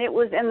boat and it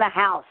was in the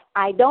house.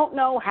 I don't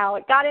know how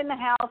it got in the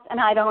house and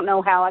I don't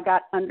know how I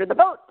got under the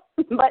boat,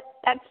 but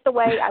that's the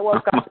way I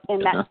woke up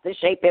and that's the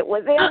shape it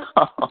was in.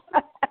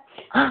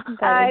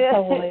 That is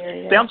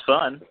hilarious. Sounds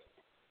fun.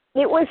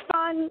 It was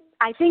fun.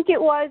 I think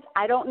it was.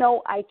 I don't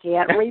know. I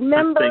can't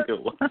remember. I think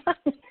it was.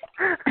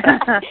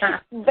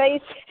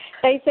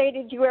 They say,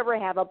 did you ever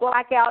have a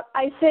blackout?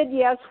 I said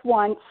yes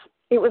once.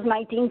 It was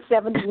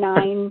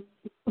 1979.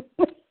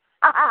 We're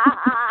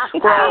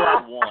all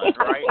at one,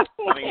 right?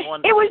 I mean,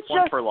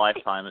 one per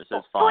lifetime. It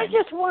says fine. It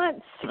was just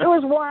once. It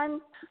was one.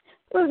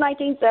 It was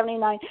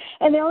 1979.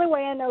 And the only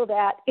way I know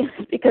that is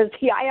because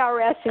the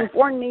IRS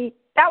informed me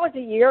that was a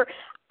year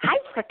I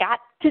forgot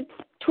to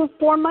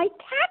form my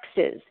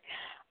taxes.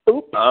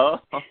 Oops. Oh.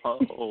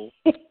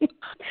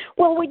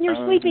 Well, when you're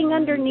sleeping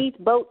underneath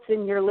boats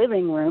in your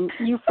living room,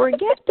 you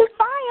forget to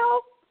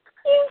file.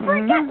 You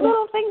forget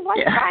little things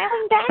like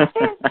filing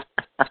taxes.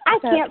 I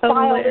can't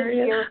file this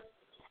year.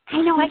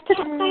 I know, I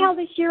can't file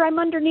this year. I'm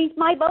underneath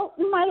my boat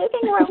in my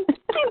living room.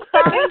 I'm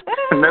sorry.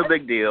 No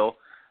big deal.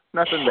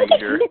 Nothing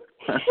major.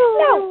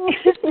 No.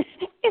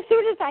 As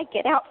soon as I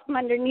get out from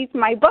underneath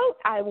my boat,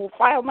 I will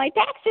file my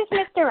taxes,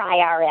 Mr.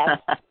 IRS.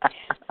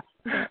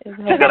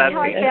 That's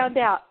how I found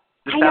out.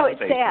 I know it's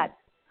sad.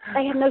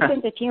 I have no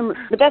sense of humor,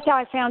 but that's how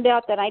I found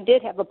out that I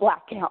did have a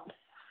blackout.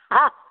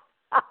 That's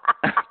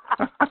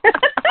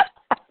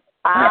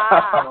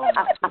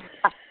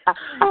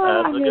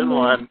a good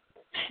one.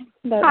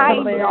 I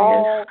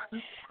know.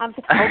 I'm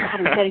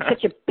setting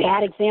such a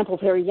bad example.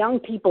 There are young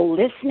people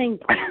listening,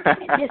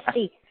 Brandon and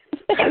Misty.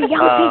 They're young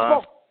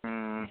people.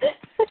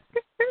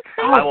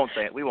 I won't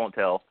say it. We won't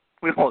tell.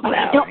 We won't say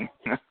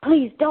it.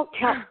 Please don't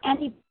tell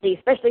anybody,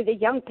 especially the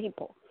young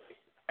people.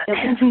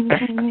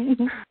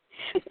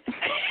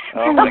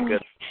 Oh my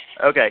goodness.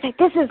 Okay.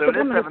 This is so it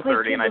is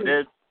 7:30, and I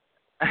did.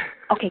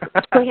 Okay,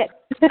 go ahead.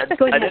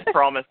 I did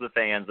promise the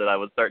fans that I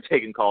would start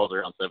taking calls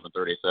around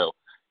 7:30, so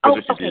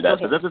we should do that.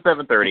 So this is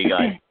 7:30,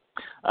 guys.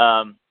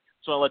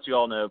 Just want to let you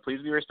all know, please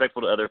be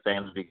respectful to other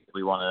fans because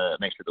we want to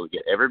make sure that we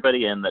get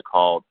everybody in that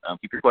called.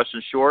 Keep your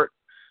questions short,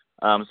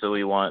 so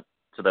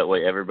that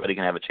way everybody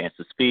can have a chance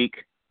to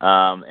speak.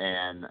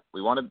 And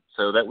we wanted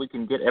so that we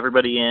can get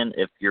everybody in.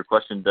 If your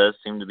question does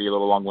seem to be a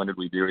little long-winded,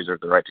 we do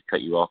reserve the right to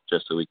cut you off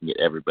just so we can get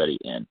everybody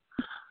in.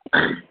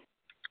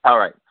 All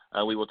right.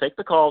 We will take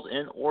the calls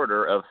in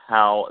order of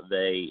how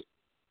they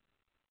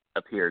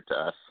appeared to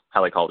us,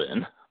 how they called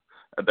in.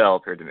 Bell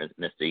appeared to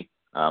Misty.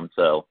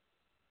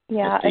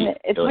 Yeah, Misty, and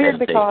it's go weird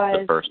ahead and because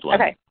take the first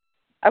one. Okay.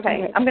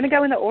 I'm going to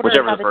go in the order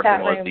Whichever of the how the first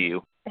chat one was room. to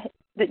you.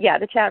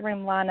 The chat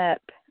room lineup.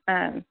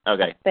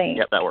 Okay. Thing.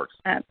 Yep, that works.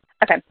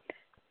 Okay.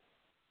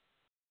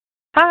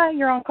 Hi,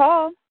 you're on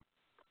call.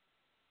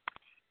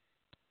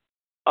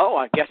 Oh,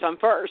 I guess I'm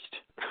first.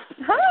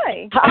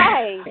 Hi.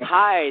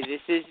 Hi,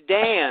 this is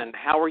Dan.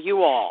 How are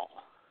you all?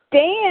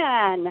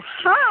 Dan,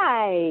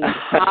 hi.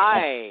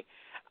 Hi.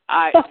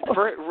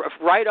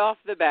 Right off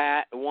the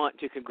bat, I want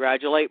to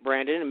congratulate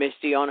Brandon and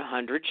Misty on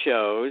 100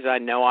 shows. I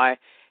know I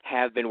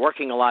have been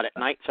working a lot at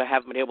night, so I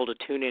haven't been able to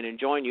tune in and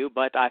join you,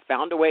 but I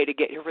found a way to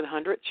get here for the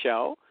 100th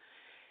show,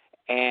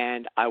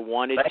 and I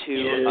wanted Thank to...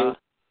 you.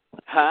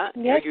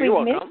 Yes, You're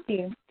welcome. Missed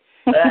you.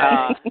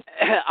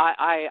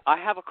 I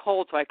have a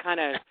cold, so I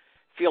kind of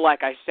feel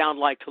like I sound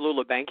like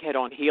Tallulah Bankhead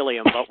on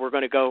helium, but we're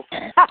going to go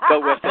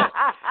with it.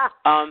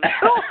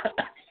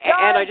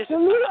 And I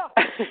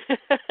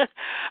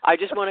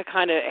just want to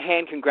kind of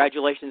hand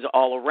congratulations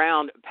all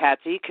around.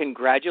 Patsy,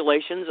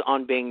 congratulations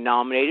on being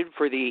nominated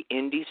for the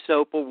Indie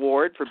Soap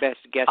Award for Best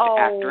Guest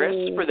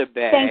Actress for the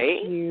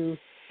Bay.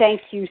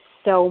 Thank you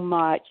so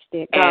much.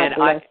 God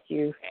bless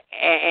you.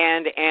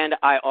 And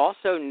I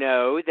also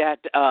know that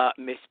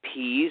Miss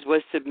Pease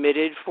was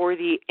submitted for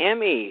the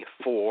Emmy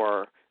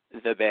for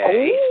the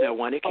Bay, so I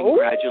want to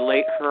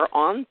congratulate her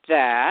on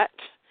that.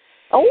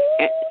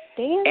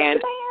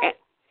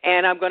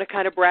 And I'm going to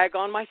kind of brag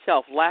on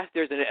myself.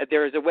 There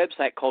is a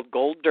website called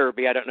Gold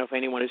Derby. I don't know if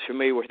anyone is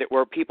familiar with it,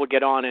 where people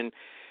get on and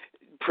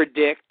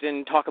predict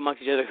and talk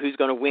amongst each other who's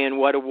going to win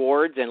what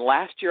awards. And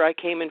last year I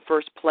came in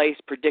first place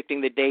predicting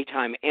the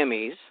daytime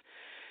Emmys.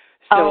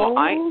 So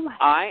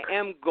I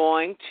am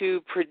going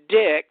to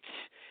predict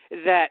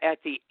that at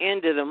the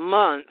end of the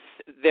month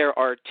there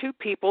are two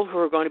people who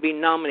are going to be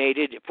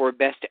nominated for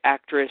Best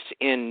Actress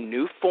in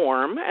New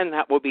Form, and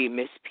that will be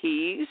Miss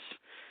Pease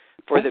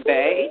for the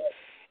Bay,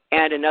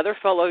 and another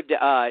fellow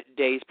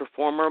Days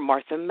performer,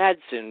 Martha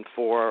Madsen,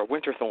 for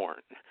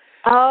Winterthorn.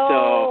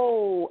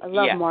 I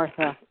love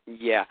Martha.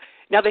 Yeah.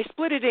 Now they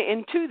split it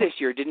in two this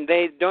year, didn't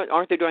they?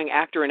 Aren't they doing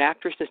actor and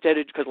actress instead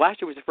of, because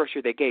last year was the first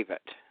year they gave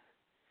it,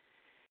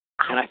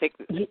 and I think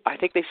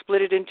they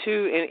split it in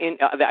two.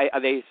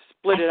 They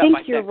split it up. I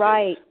think you're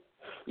right.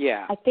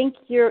 Yeah. I think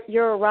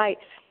you're right.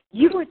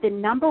 You were the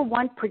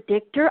 #1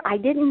 predictor? I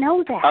didn't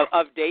know that.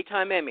 Of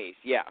daytime Emmys,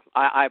 yeah.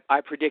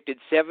 I predicted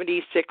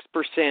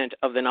 76%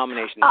 of the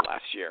nominations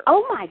last year.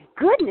 Oh, my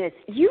goodness.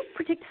 You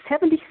predicted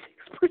 76%?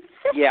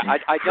 Yeah,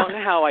 I don't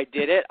know how I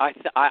did it. I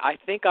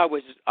think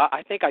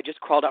I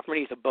just crawled out from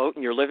underneath a boat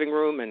in your living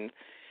room and,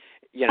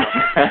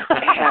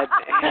 had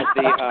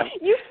the...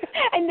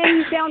 and then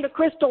you found a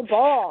crystal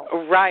ball.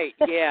 Right,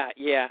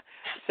 yeah.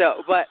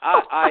 So, but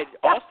I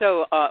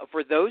also,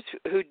 for those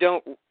who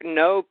don't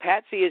know,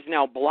 Patsy is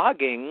now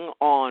blogging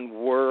on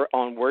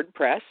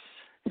WordPress.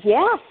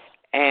 Yes.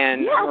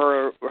 And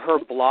her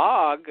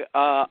blog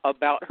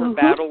about her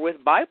battle with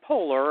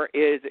bipolar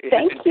has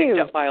been picked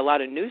up by a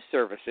lot of news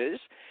services.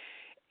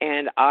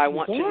 And I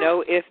want to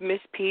know if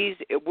Miss Pease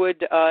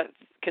would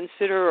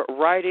consider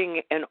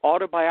writing an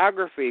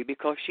autobiography,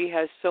 because she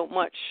has so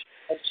much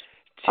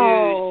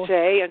to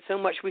say and so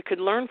much we could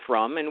learn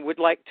from, and would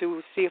like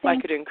to see if I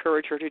could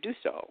encourage her to do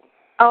so.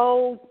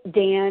 Oh,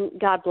 Dan,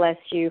 God bless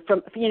you.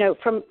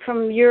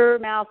 From your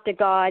mouth to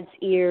God's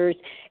ears,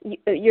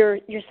 you're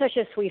such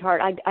a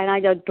sweetheart, and I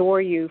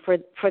adore you for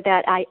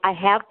that. I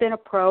have been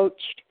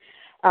approached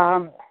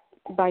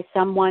by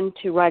someone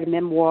to write a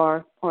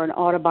memoir or an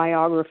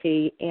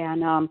autobiography,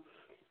 and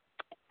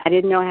I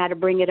didn't know how to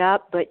bring it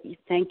up, but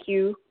thank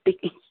you.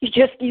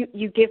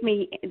 You give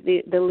me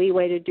the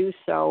leeway to do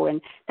so, and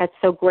that's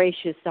so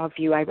gracious of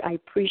you. I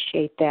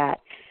appreciate that.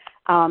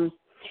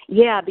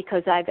 Yeah,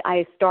 because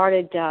I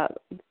started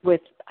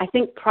with, I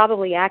think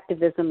probably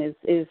activism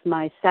is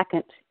my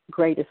second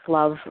greatest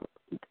love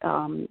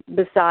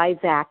besides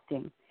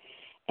acting.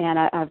 And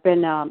I've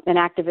been an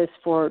activist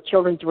for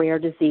children's rare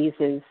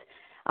diseases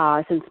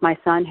since my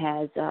son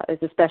is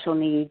a special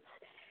needs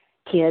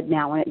kid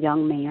now, a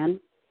young man.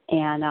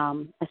 And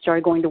I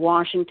started going to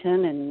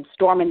Washington and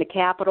storming the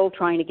Capitol,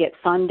 trying to get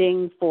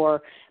funding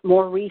for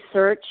more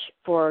research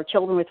for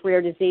children with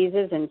rare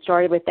diseases, and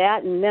started with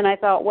that. And then I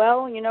thought,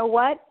 well, you know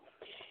what?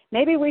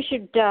 Maybe we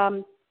should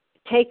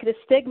take the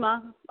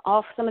stigma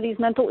off some of these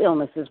mental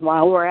illnesses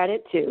while we're at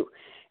it, too.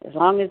 As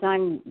long as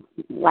I'm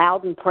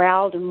loud and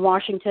proud in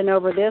Washington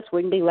over this,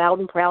 we can be loud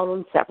and proud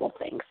on several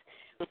things.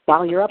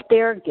 While you're up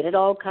there, get it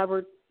all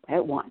covered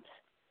at once.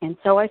 And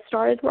so I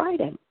started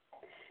writing.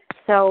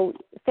 So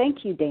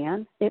thank you,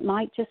 Dan. It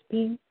might just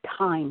be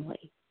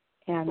timely.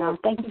 And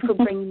thank you for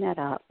bringing that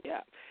up.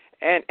 Yeah.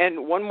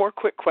 And one more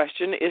quick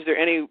question. Is there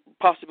any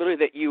possibility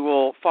that you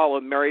will follow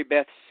Mary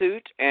Beth's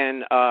suit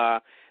and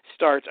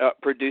start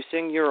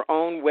producing your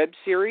own web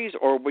series,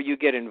 or will you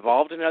get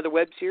involved in another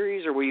web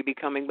series, or will you be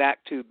coming back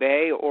to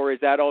Bay, or is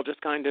that all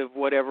just kind of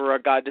whatever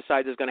God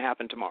decides is going to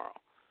happen tomorrow?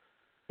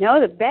 No,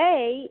 the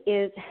Bay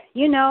is,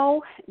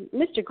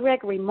 Mr.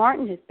 Gregory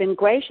Martin has been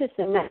gracious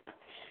enough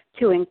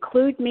to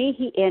include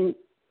me in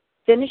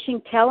finishing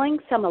telling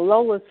some of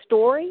Lola's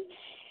story.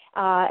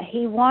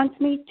 He wants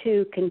me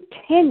to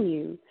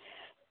continue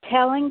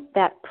telling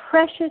that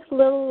precious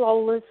little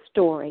Lola's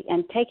story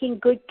and taking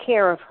good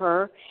care of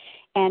her,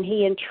 and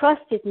he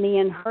entrusted me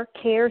in her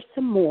care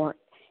some more.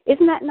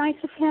 Isn't that nice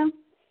of him?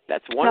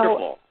 That's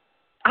wonderful.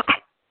 So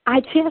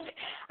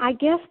I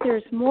guess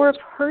there's more of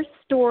her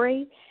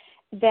story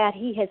that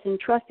he has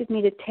entrusted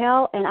me to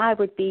tell, and I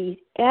would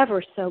be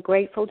ever so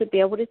grateful to be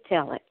able to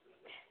tell it.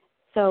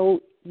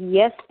 So,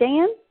 yes,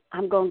 Dan,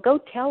 I'm going to go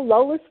tell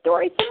Lola's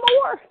story some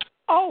more.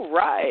 All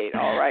right.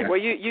 Well,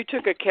 you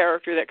took a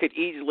character that could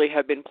easily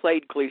have been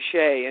played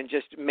cliche and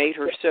just made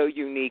her so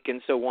unique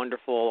and so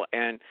wonderful.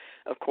 And,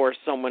 of course,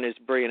 someone as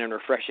brilliant and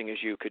refreshing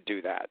as you could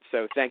do that.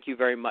 So thank you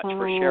very much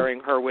for sharing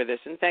her with us,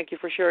 and thank you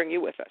for sharing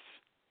you with us.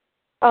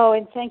 Oh,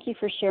 and thank you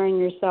for sharing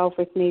yourself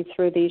with me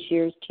through these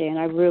years, Jan.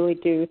 I really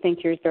do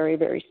think you're very,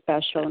 very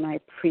special, and I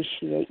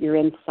appreciate your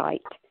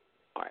insight.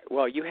 All right.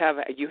 Well, you have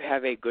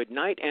a good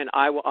night, and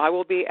I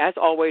will be, as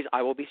always,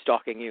 I will be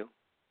stalking you.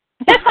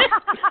 I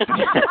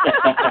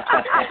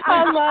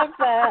love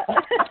that.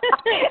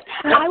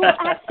 I will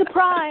act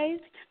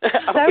surprised. Okay.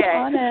 So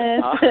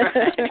honest.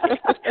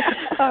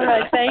 All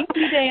right. Thank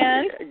you,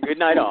 Dan. Good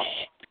night, all.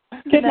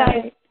 Good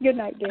night. Good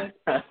night, Dan.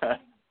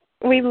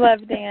 We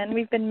love Dan.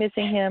 We've been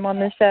missing him on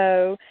the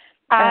show.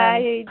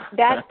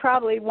 That's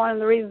probably one of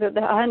the reasons of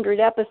the 100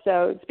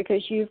 episodes,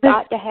 because you've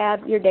got to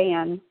have your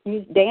Dan.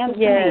 Dan's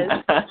yes.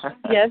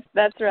 Yes,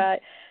 that's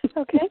right.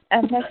 Okay.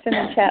 And next in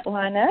the chat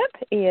lineup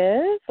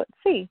is, let's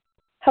see.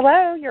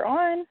 Hello, you're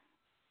on.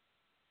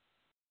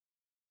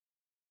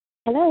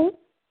 Hello.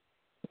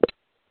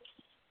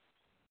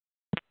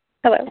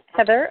 Hello,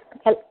 Heather.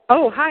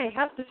 Oh, hi.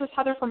 This is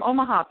Heather from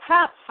Omaha.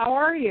 Pat, how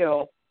are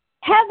you?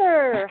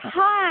 Heather,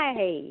 hi.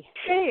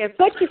 Hey, it's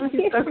good to so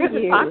hear good from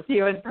you. to talk to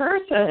you in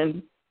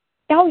person.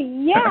 Oh,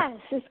 yes.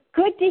 It's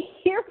good to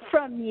hear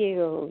from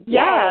you.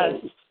 Yes.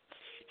 Yay.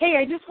 Hey,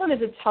 I just wanted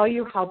to tell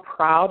you how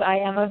proud I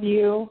am of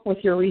you with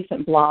your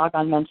recent blog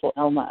on mental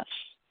illness.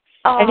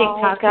 Oh, I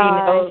think Patsy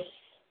gosh. knows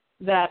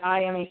that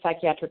I am a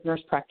psychiatric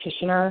nurse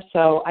practitioner,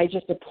 so I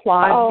just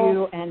applaud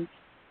you and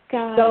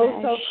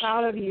so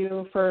proud of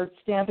you for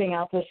stamping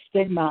out this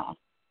stigma.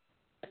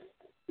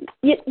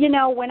 You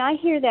know, when I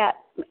hear that,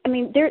 I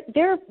mean, there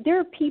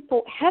are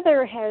people.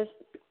 Heather has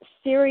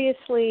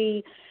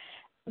seriously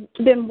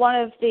been one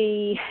of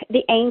the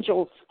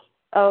angels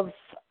of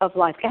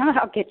life. I don't know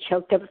how I get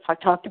choked up if I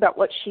talked about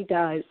what she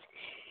does.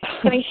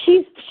 I mean,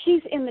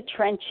 she's in the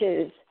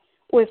trenches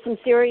with some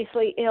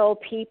seriously ill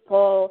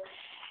people,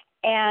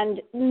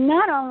 and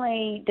not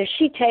only does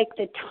she take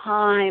the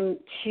time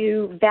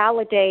to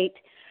validate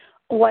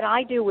what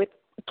I do with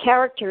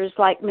characters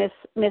like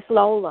Miss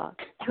Lola,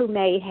 who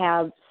may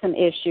have some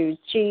issues.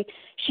 She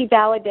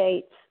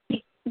validates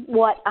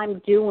what I'm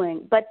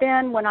doing. But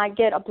then when I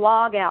get a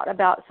blog out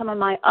about some of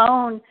my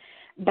own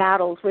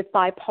battles with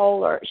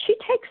bipolar, she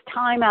takes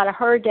time out of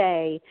her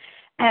day,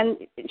 and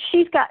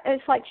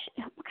it's like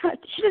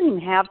she doesn't even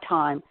have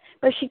time,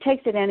 but she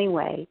takes it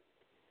anyway.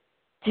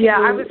 Yeah,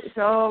 I was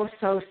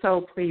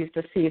so pleased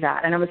to see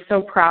that, and I was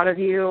so proud of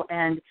you.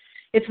 And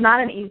it's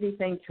not an easy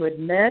thing to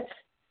admit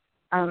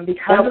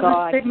because of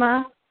the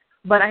stigma,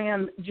 but I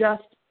am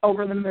just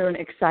over the moon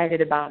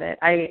excited about it.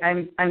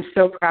 I'm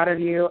so proud of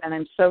you, and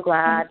I'm so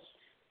glad.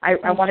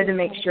 I wanted to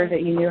make sure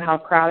that you knew how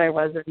proud I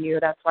was of you.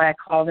 That's why I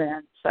called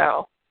in.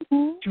 So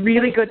it's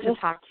really good to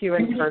talk to you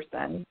in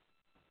person.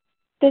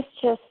 This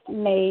just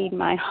made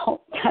my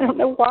whole, I don't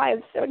know why,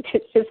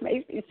 it just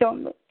makes me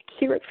so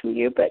hear it from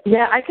you. But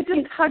yeah, I could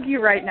just hug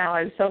you right now.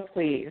 I'm so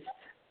pleased.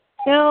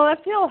 No, I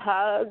feel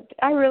hugged.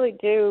 I really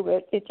do,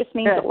 but it just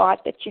means a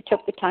lot that you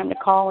took the time to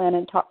call in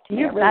and talk to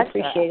me. I really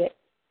appreciate it.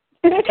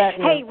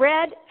 Hey,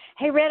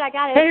 Red, I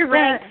got it. Hey,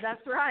 Red,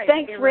 that's right.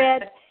 Thanks,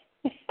 Red.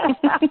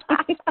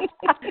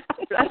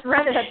 Us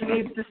redheads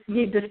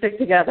need to stick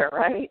together,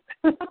 right?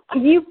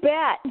 You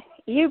bet,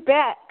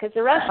 because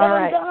the rest of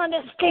them don't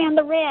understand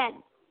the red.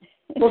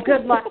 Well,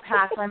 good luck,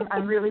 Pat.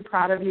 I'm really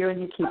proud of you,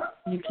 and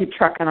you keep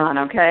trucking on,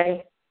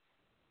 okay?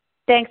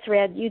 Thanks,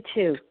 Red. You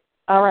too.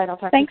 All right, I'll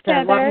talk to you soon.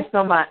 Heather. Love you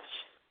so much.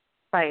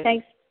 Bye.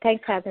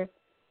 Thanks, Heather.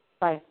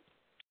 Bye.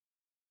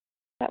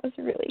 That was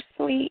really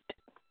sweet.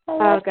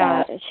 Oh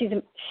God,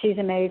 she's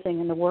amazing,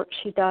 and the work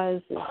she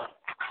does is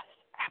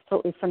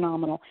absolutely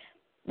phenomenal.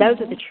 Those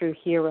are the true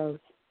heroes.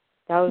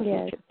 Those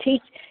are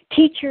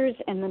teachers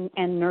and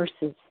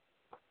nurses.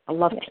 I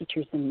love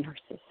teachers and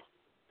nurses.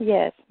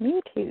 Yes, me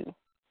too.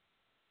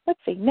 Let's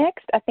see.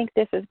 Next, I think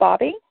this is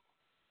Bobby.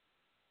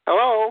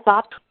 Hello.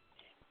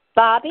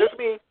 Bobby? It's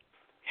me.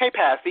 Hey,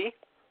 Patsy.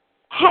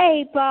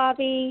 Hey,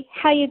 Bobby.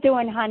 How you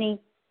doing, honey?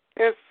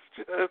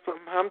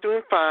 I'm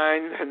doing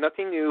fine.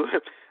 Nothing new.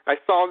 I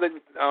saw that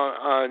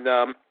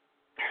on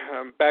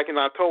back in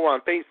October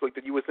on Facebook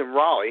that you was in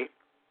Raleigh.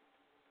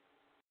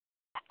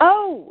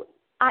 Oh,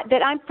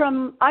 that I'm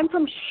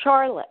from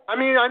Charlotte. I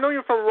mean, I know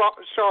you're from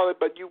Charlotte,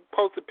 but you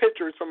posted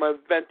pictures from an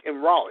event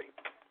in Raleigh.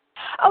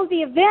 Oh,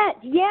 the event.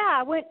 Yeah,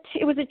 I went.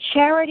 It was a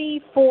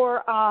charity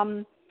for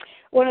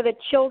one of the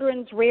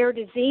children's rare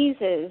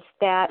diseases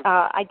that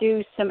I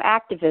do some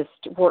activist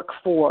work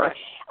for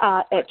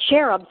at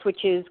Cherubs,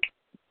 which is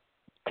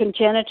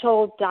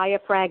congenital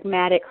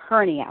diaphragmatic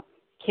hernia.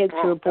 Kids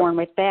who are born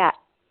with that.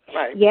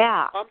 Right.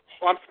 Yeah.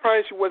 I'm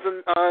surprised you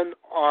wasn't on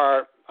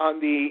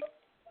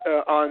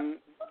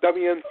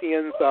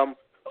WMCN's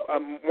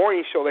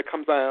morning show that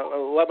comes on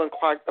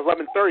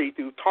 11:30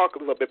 to talk a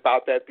little bit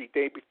about that the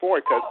day before,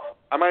 because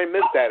I might have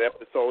missed that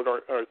episode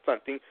or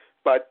something.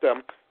 But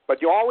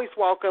you're always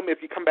welcome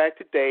if you come back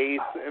to Days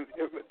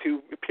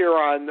to appear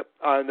on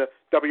the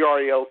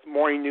WRAL's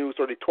morning news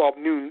or the 12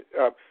 noon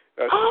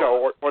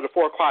show or the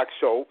 4 o'clock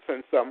show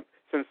since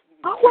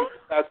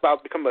that's about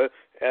to become a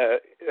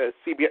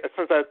CBS,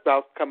 since that's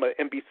about to become an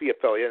NBC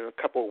affiliate in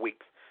a couple of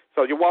weeks.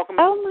 So you're welcome.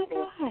 Oh my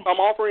gosh! I'm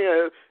offering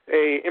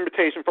a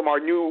invitation from our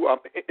new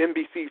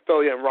NBC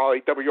affiliate in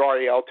Raleigh,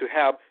 WRAL, to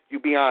have you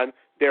be on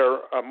their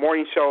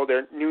morning show,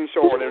 their noon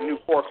show, or their new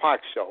 4 o'clock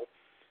show.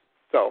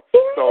 So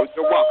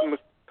you're welcome to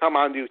come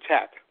on to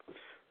chat.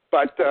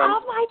 But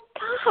oh my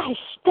gosh!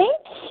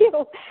 Thank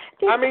you.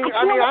 I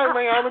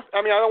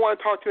don't want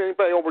to talk to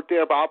anybody over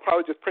there, but I'll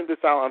probably just print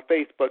this out on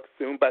Facebook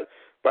soon. But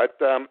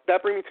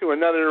that brings me to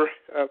another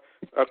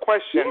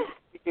question.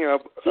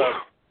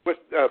 With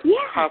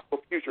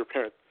possible future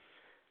parents.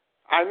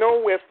 I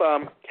know with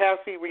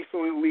Cassie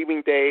recently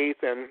leaving Days,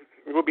 and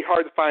it will be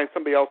hard to find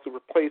somebody else to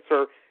replace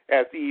her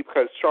as Eve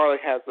because Charlotte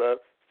has a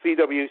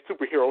CW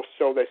superhero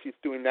show that she's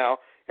doing now,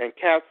 and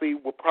Cassie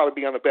will probably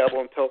be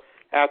unavailable until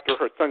after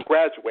her son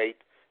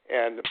graduates.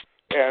 And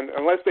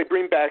unless they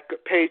bring back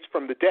Paige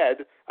from the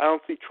dead, I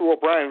don't see True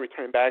O'Brien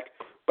returning back.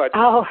 But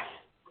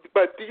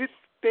do you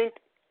think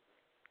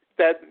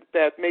that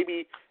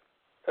maybe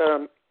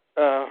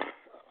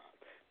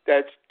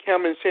that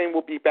Kim and Shane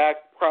will be back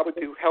probably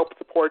to help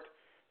support,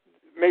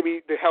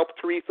 maybe to help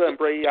Teresa and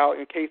Brady out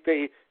in case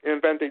they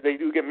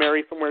do get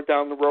married somewhere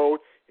down the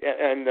road,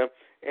 and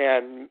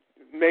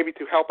maybe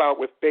to help out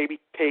with baby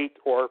Tate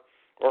or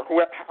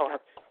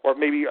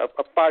maybe a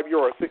 5-year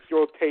or a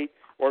 6-year-old Tate,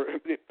 or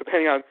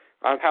depending on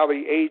how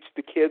they age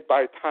the kid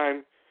by the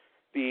time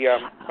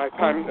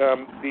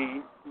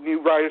the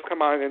new writers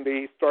come on and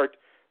they start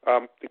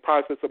the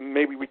process of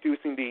maybe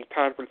reducing the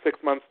time from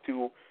 6 months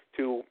to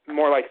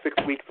more like 6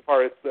 weeks as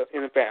far as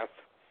in advance.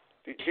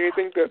 Do you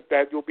think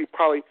that you'll be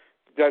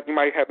that you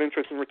might have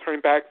interest in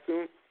returning back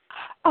soon?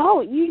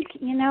 Oh, you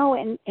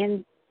know,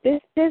 in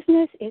this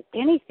business,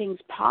 anything's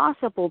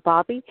possible,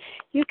 Bobby.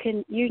 You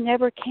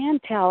never can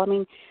tell. I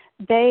mean,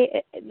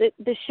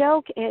 the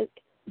show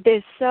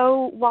they're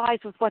so wise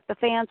with what the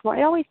fans want.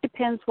 It always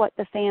depends what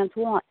the fans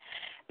want,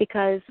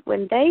 because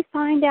when they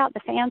find out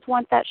the fans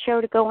want that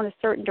show to go in a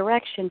certain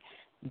direction,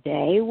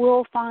 they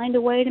will find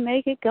a way to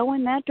make it go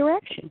in that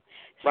direction.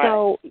 Right.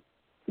 So,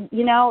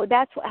 you know,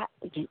 that's what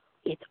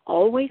it's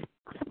always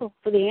possible.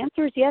 So the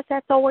answer is yes,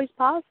 that's always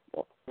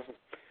possible.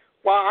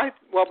 Well,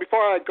 before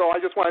I go, I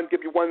just wanted to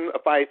give you one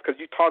advice, because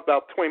you talked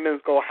about 20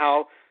 minutes ago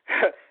how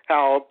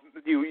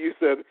you used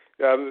to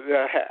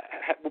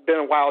been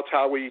a wild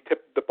child where you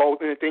tipped the boat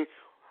and everything.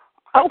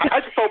 Oh. I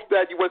just hope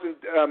that you wasn't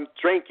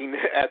drinking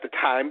at the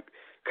time,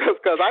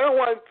 because I don't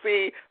want to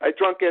see a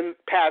drunken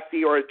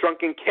Patsy or a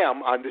drunken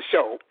Kim on the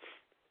show.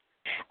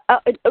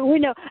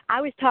 No,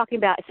 I was talking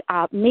about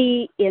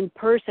me in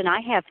person.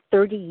 I have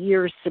 30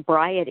 years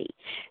sobriety.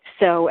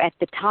 So at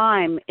the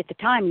time,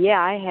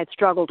 yeah, I had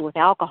struggled with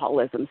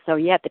alcoholism. So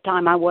yeah, at the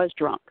time I was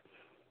drunk.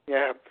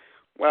 Yeah.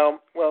 Well,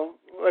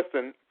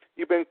 listen,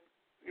 you've been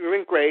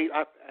great,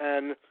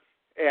 and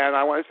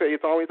I want to say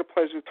it's always a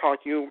pleasure to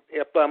talk to you.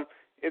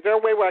 Is there a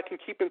way where I can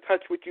keep in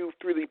touch with you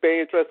through the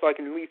eBay address, so I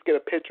can at least get a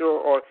picture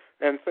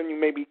and send you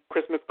maybe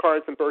Christmas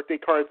cards and birthday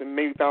cards and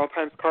maybe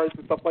Valentine's cards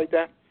and stuff like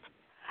that?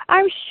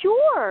 I'm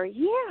sure,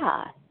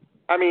 yeah.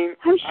 I'm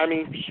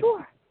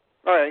sure.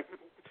 All right.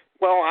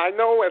 Well, I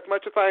know as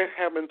much as I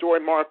have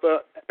enjoyed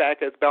Martha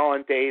back as Belle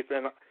on Days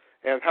and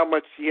how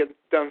much she had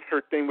done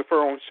her thing with her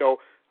own show,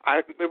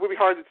 it would be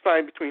hard to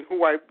decide between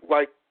who I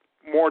like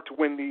more to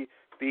win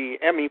the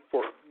Emmy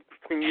for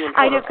between you and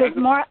her. I know, because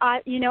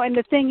and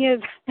the thing is,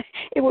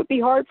 it would be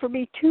hard for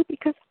me too,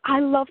 because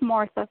I love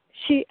Martha.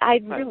 I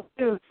really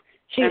do.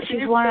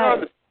 She's one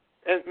of.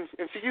 And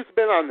she used to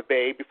be on the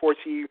Bay before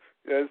she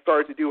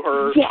started to do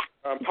her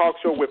talk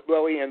show with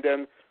Lily, and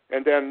then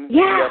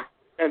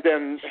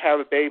have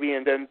a baby,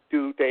 and then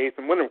do Days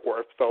in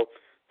Winterworth. So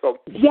but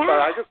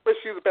I just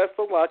wish you the best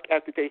of luck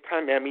at the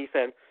daytime Emmys,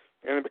 and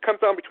if it comes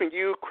down between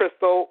you,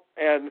 Crystal,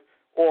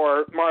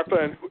 or Martha,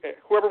 and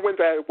whoever wins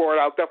that award,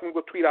 I'll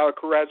definitely tweet out a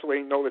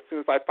congratulating note as soon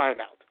as I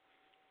find out.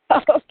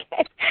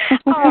 Okay.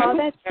 Oh,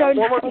 that's so nice.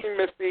 One more thing,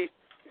 Missy.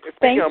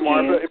 Speaking of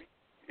Martha,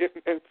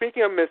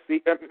 speaking of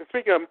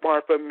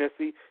Martha,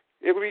 Missy,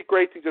 it would be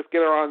great to just get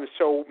her on the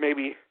show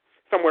maybe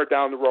somewhere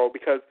down the road,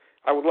 because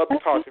I would love to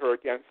talk to her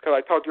again, because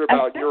I talked to her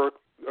about a year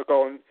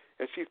ago, and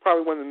she's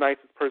probably one of the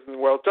nicest persons in the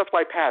world, just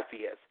like Patsy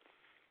is.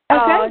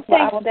 Okay,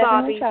 thanks,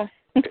 Bobby.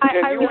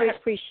 I really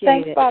appreciate it.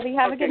 Thanks, Bobby.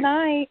 Have a good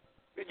night.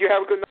 You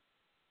have a good night.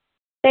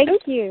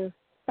 Thank you.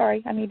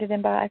 Sorry, I muted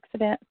him by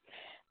accident.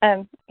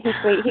 He's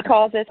sweet. He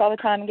calls us all the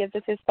time and gives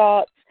us his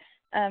thoughts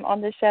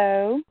on the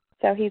show,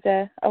 so he's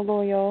a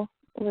loyal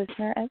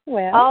listener as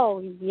well. Oh,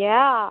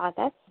 yeah,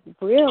 that's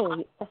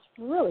really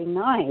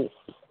nice.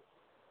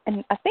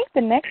 And I think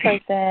the next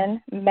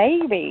person,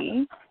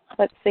 maybe,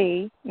 let's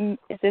see,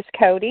 is this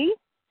Cody?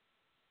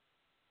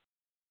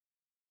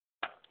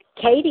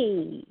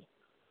 Katie.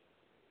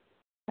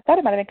 I thought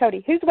it might have been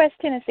Cody. Who's West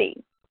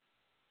Tennessee?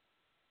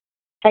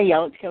 Hey,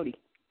 y'all, it's Cody.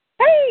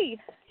 Hey!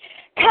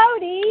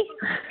 Cody!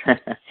 Cody!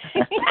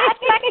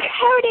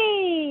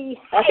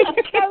 Hey,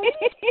 Cody!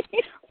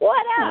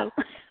 What up?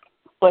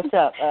 What's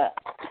up?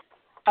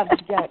 I've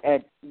got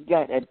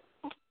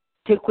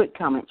two quick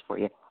comments for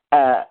you.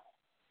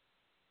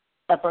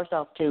 First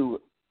off, to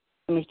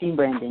Misty and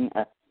Brandon,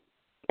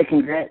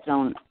 congrats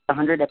on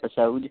 100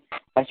 episodes.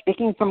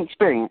 Speaking from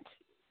experience,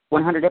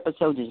 100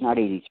 episodes is not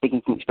easy.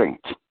 Speaking from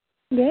experience.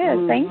 Yeah,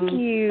 thank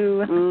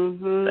you.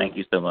 Mm-hmm. Thank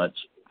you so much.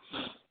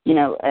 We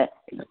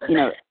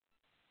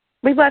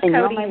love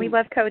Cody, and we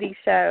love Cody's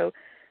show.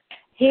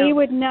 He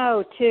would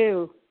know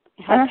too.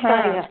 I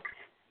tell you,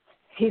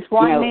 he's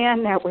one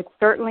man that would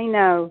certainly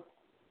know.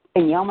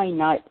 And y'all may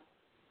not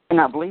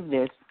believe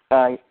this,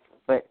 but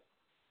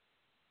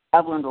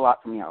I've learned a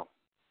lot from y'all.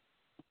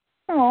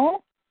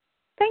 Oh,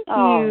 thank you.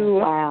 Oh,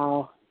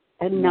 wow.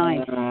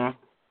 Nice.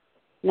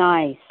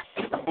 Nice.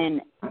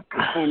 And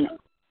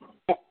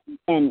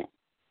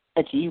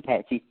to you,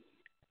 Patsy,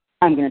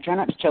 I'm going to try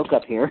not to choke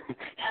up here.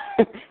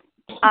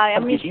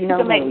 I'm just going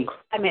to make me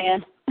cry,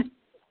 man.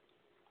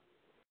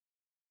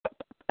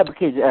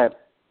 Because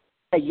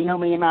you know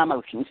me and my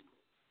emotions,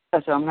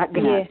 so I'm not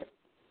going to.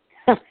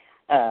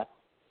 Yeah.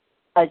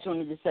 I just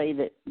wanted to say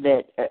that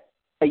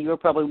you're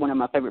probably one of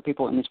my favorite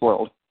people in this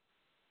world.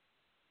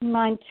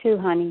 Mine too,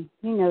 honey.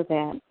 You know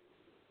that.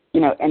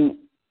 And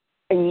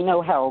you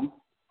know how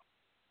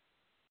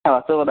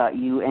I feel about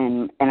you,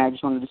 and I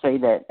just wanted to say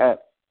that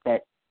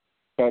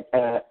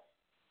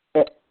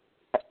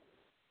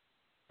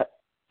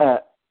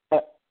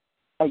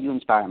you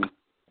inspire me.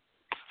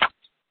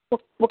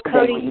 Well,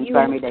 Cody, you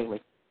inspire me daily.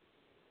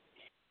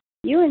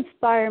 You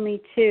inspire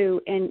me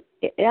too, and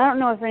I don't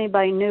know if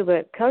anybody knew,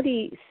 but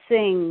Cody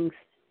sings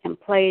and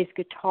plays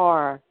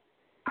guitar.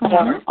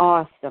 That's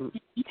awesome.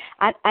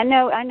 I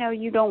know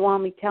you don't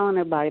want me telling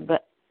nobody,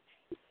 but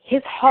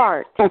his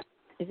heart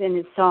is in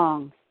his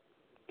songs.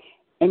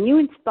 And you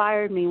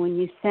inspired me when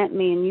you sent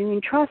me and you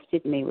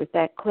entrusted me with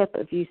that clip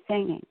of you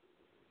singing.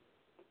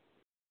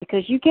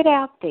 Because you get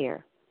out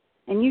there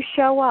and you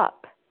show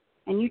up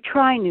and you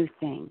try new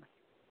things.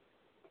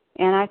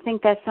 And I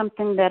think that's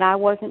something that I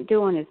wasn't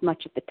doing as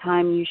much at the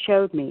time you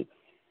showed me.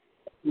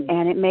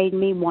 And it made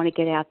me want to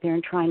get out there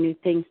and try new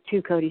things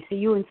too, Cody. So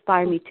you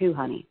inspire me too,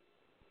 honey.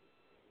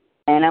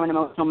 And I'm an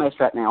emotional mess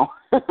right now.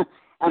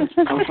 I'm just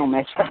an emotional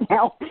mess right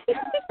now.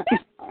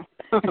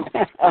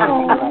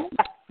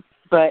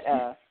 But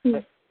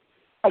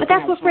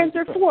that's what friends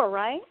are for,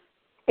 right?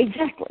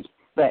 Exactly.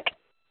 But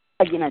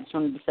again, I just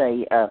wanted to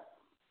say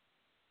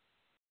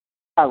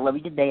I love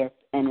you to death,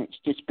 and it's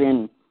just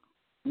been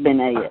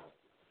a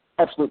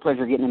absolute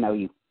pleasure getting to know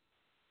you.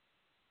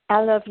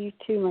 I love you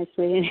too, my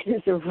sweetie, and it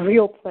is a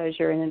real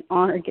pleasure and an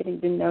honor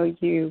getting to know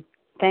you.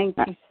 Thank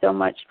you so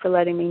much for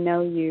letting me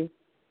know you.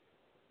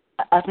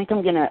 I think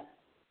I'm gonna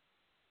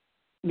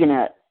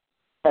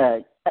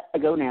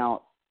go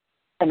now.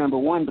 Number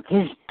one,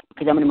 because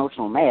I'm an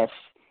emotional mess,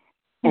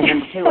 and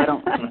number two,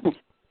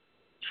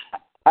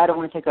 I don't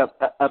want to take up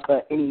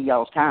any of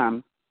y'all's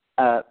time.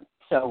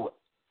 So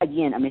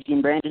again, I miss you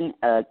and Brandon.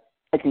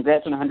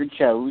 Congrats on 100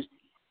 shows.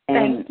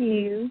 And, thank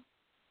you.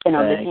 And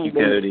I'll thank you,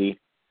 Cody.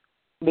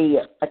 Be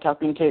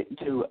talking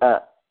to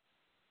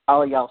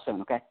all of y'all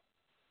soon. Okay.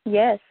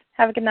 Yes.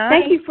 Have a good night.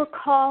 Thank you for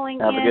calling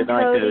Have a good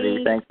night,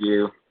 Cody. Thank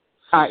you.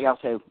 All right, y'all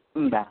too.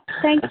 Bye.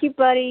 Thank you,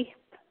 buddy.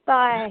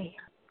 Bye.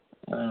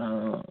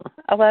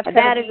 I love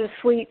that. Is a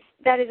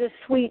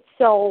sweet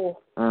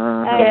soul.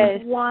 That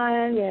is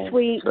one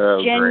sweet,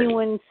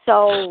 genuine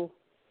soul.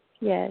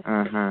 Yes.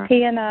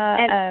 He and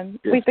I,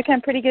 we've become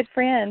pretty good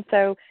friends.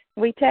 So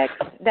we text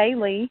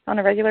daily on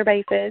a regular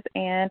basis,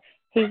 and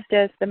he's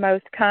just the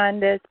most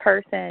kindest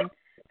person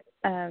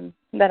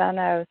that I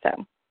know.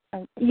 So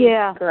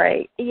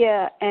great.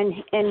 Yeah, and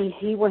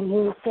he, when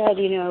he said,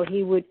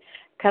 he would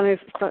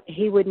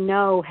he would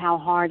know how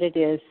hard it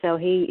is. So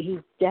he's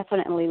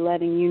definitely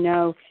letting you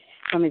know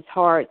from his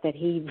heart that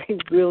he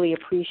really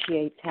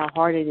appreciates how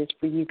hard it is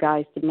for you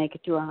guys to make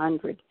it to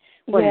 100.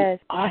 What an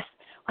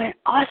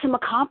awesome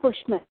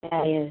accomplishment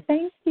that is.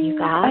 Thank you.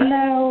 Guys. I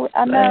know.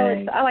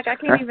 It's like I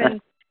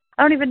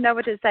don't even know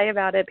what to say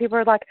about it. People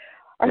are like,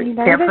 "Are you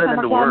nervous?" I'm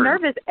like, "Well, I'm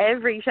nervous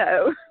every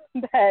show."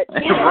 But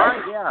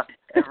right, yeah,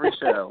 every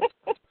show.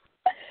 Well,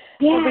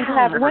 we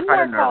have one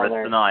more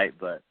caller tonight,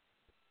 but.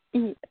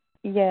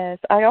 Yes,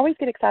 I always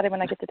get excited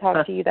when I get to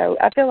talk to you, though.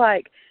 I feel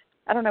like,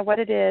 I don't know what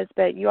it is,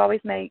 but you always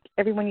make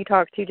everyone you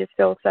talk to just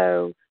feel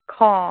so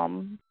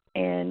calm,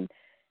 and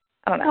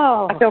I don't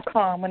know. I feel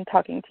calm when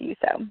talking to you,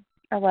 so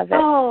I love it.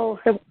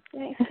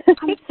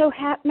 I'm so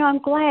happy. No, I'm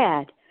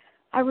glad.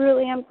 I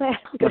really am glad.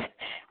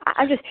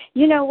 I just,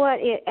 you know what,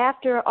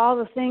 after all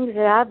the things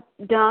that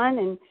I've done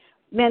and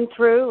been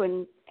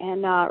through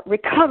and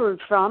recovered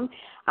from,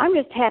 I'm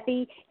just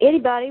happy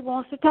anybody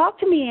wants to talk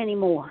to me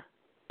anymore.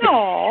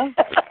 Oh,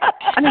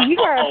 I mean, you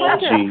are a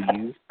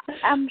hunter.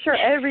 I'm sure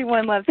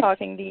everyone loves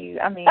talking to you.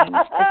 I mean,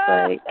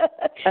 it's like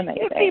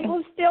amazing. If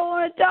people still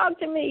want to talk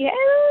to me,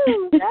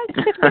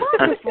 that's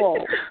wonderful.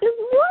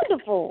 It's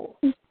wonderful.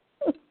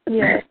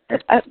 Yes.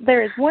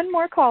 There is one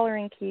more caller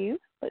in queue.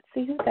 Let's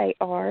see who they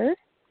are.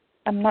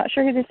 I'm not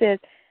sure who this is.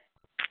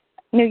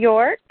 New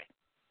York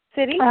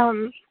City?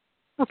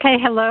 Okay,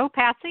 hello,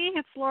 Patsy.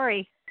 It's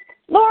Lori.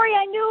 Lori,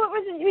 I knew it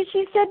was you.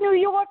 She said New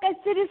York. I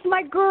said, it's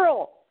my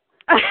girl.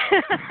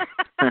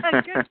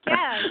 Good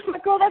guess. My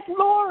girl, that's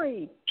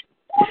Lori.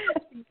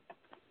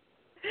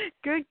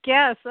 Good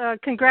guess.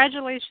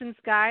 Congratulations,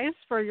 guys,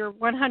 for your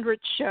 100th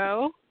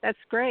show. That's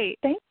great.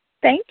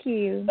 Thank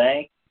you.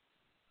 Thanks.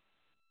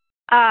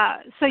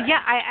 So yeah,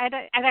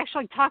 I'd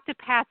actually talked to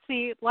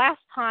Patsy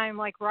last time,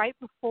 like right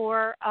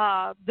before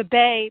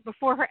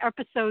before her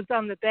episodes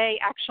on the Bay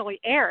actually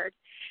aired,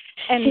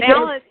 and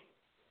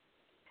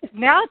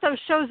now that those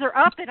shows are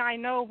up and I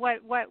know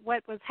what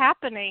was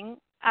happening,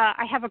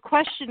 I have a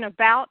question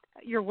about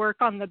your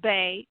work on the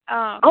Bay.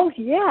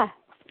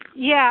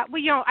 Yeah,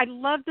 well, I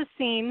love the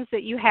scenes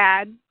that you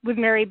had with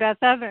Mary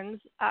Beth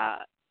Evans.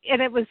 And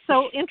it was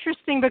so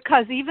interesting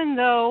because even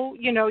though,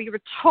 you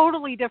were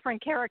totally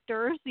different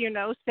characters,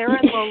 Sarah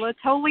and Lola,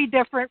 totally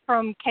different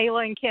from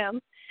Kayla and Kim,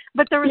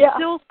 but there was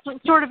still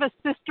sort of a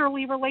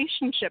sisterly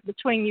relationship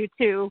between you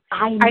two.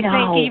 I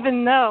think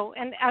even though,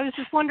 and I was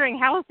just wondering,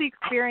 how was the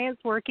experience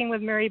working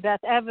with Mary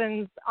Beth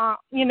Evans,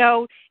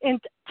 in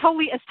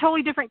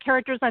totally different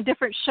characters on a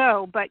different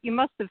show, but you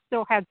must have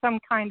still had some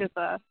kind of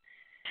a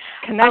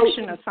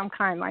connection of some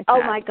kind like that.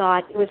 Oh my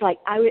God. It was like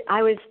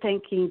I was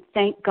thinking,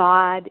 thank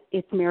God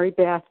it's Mary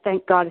Beth.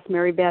 Thank God it's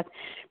Mary Beth.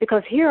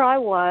 Because here I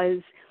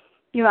was,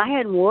 I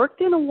hadn't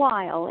worked in a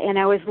while and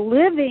I was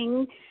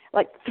living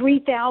like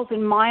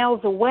 3,000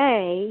 miles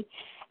away,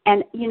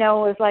 and it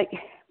was like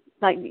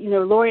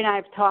Lori and I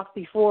have talked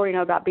before,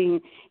 about being,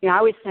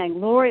 I was saying,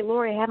 Lori,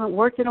 I haven't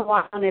worked in a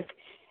while, and if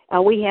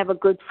we have a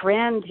good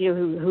friend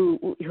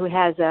who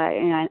has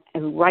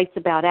who writes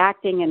about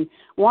acting, and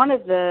one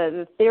of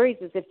the theories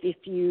is if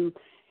you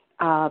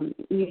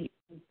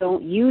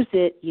don't use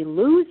it, you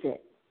lose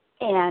it.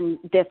 And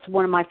that's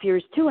one of my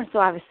fears, too. And so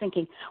I was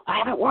thinking, well, I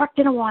haven't worked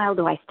in a while.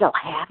 Do I still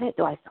have it?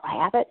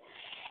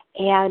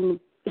 And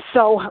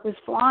so I was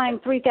flying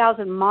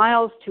 3,000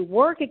 miles to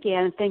work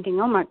again, thinking,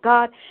 oh, my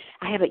God,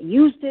 I haven't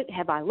used it.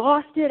 Have I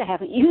lost it? I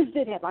haven't used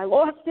it. Have I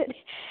lost it?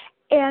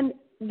 And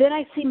then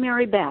I see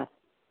Mary Beth.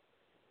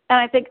 And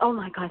I think, oh,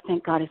 my God,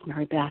 thank God it's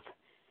Mary Beth.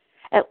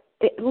 At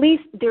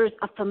least there's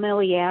a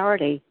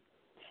familiarity.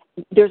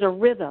 There's a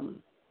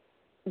rhythm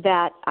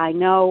that I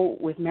know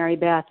with Mary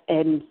Beth,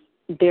 and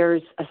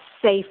there's a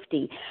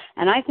safety.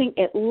 And I think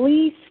at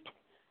least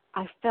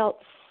I felt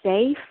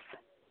safe.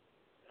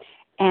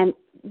 And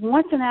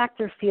once an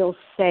actor feels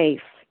safe,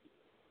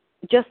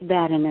 just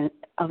that in and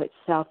of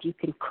itself you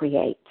can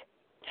create.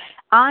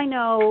 I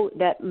know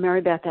that Mary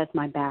Beth has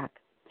my back,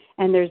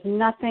 and there's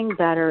nothing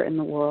better in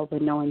the world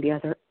than knowing the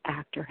other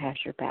actor has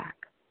your back.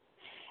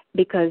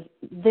 Because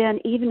then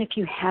even if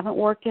you haven't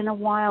worked in a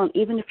while, and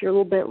even if you're a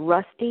little bit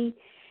rusty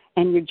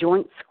and your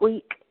joints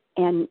squeak,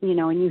 and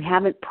you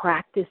haven't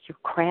practiced your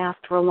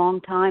craft for a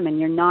long time, and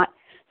you're not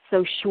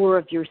so sure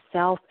of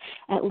yourself,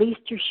 at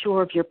least you're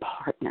sure of your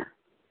partner.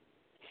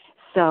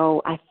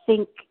 So I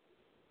think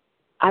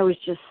I was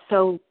just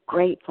so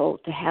grateful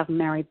to have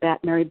Mary Beth.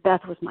 Mary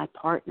Beth was my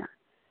partner.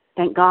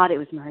 Thank God it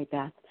was Mary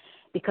Beth,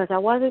 because I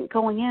wasn't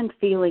going in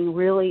feeling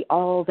really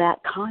all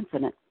that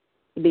confident.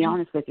 To be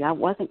honest with you, I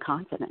wasn't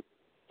confident.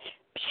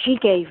 She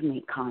gave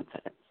me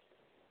confidence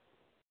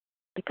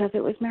because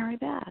it was Mary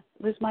Beth.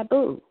 It was my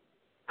boo.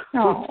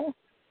 Oh.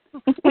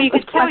 Well, you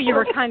could tell you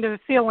were kind of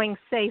feeling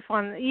safe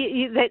on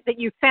that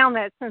you found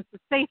that sense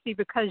of safety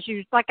because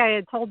you, like I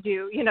had told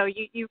you,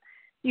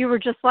 you were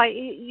just like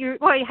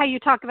how you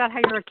talk about how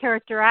you're a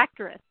character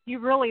actress. You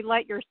really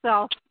let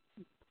yourself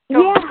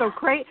go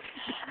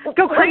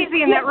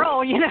crazy in that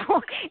role, And you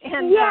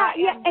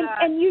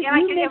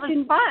mentioned, it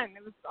was fun.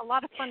 It was a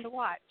lot of fun to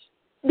watch.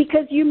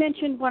 Because you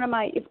mentioned one of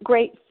my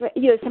great,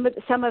 some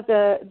of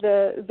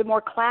the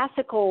more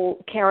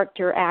classical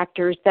character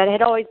actors that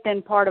had always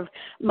been part of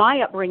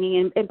my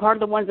upbringing and part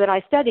of the ones that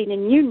I studied,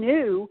 and you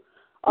knew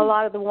a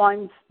lot of the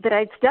ones that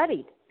I'd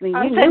studied. I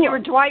mean, you were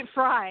Dwight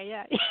Fry,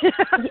 yeah.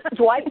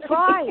 Dwight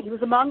Fry. He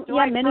was among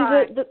many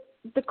of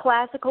the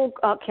classical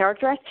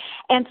character actors.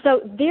 And so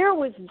there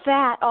was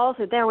that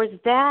also. There was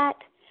that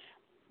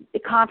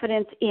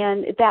confidence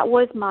in, that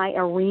was my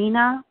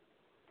arena.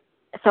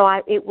 So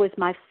it was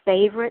my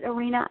favorite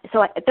arena.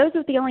 So those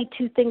are the only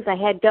two things I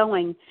had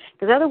going,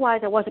 because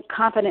otherwise I wasn't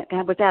confident and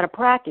I was out of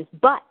practice.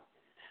 But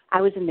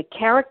I was in the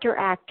character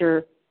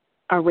actor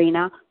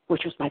arena,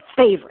 which was my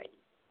favorite.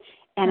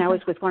 And I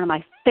was with one of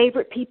my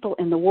favorite people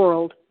in the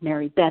world,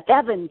 Mary Beth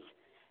Evans.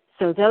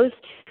 So those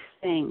two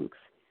things,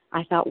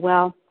 I thought,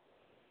 well,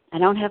 I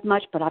don't have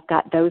much, but I've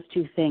got those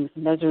two things,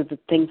 and those are the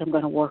things I'm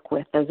going to work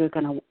with. Those are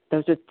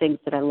the things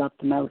that I love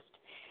the most.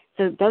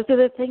 So those are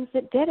the things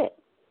that did it.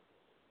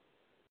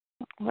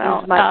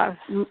 Well,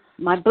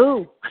 my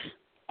boo,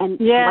 and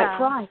White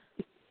Fry.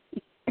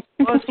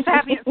 Well,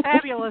 it's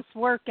fabulous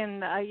work,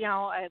 and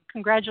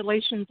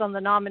congratulations on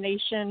the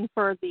nomination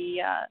for the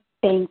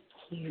thank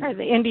you for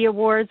the Indie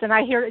Awards. And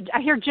I hear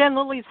Jen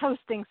Lilly's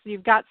hosting, so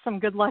you've got some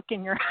good luck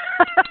in your.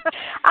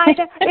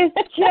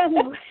 It's Jen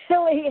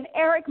Lilly and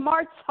Eric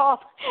Martzoff.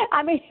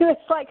 I mean,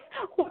 it's like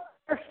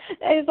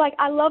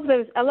I love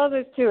those. I love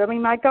those too. I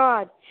mean, my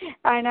God,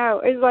 I know.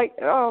 It's like,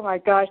 oh my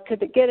gosh,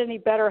 could it get any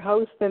better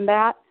host than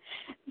that?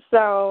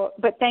 So,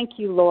 but thank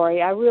you,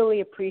 Lori. I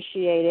really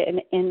appreciate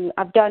it. And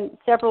I've done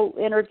several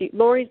interviews.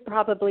 Lori's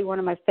probably one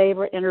of my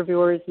favorite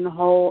interviewers in the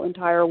whole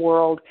entire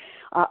world.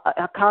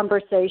 A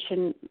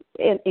conversation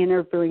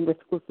interviewing with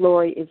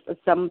Lori is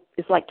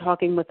like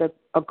talking with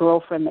a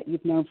girlfriend that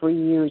you've known for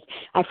years.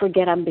 I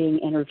forget I'm being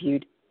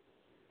interviewed.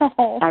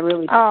 Oh. I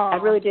really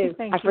do.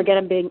 I forget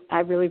I'm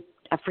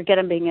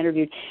being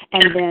interviewed.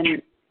 And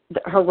then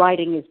her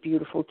writing is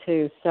beautiful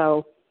too.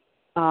 So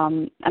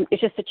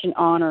it's just such an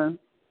honor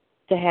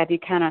to have you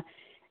kind of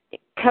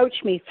coach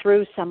me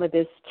through some of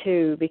this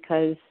too,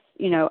 because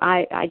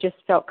I just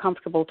felt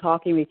comfortable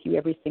talking with you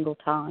every single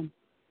time.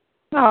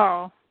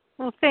 Oh,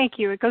 well, thank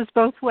you. It goes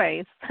both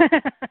ways.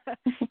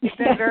 You've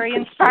been very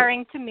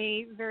inspiring to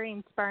me.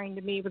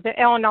 With it.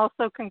 And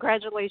also,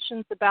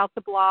 congratulations about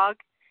the blog.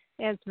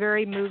 It's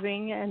very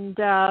moving, and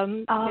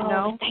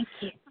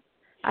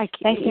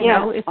thank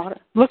you.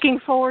 Looking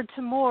forward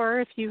to more.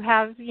 If you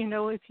have,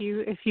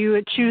 if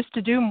you choose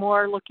to do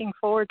more, looking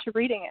forward to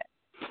reading it.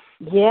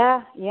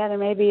 Yeah, there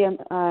may be an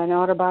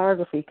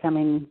autobiography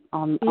coming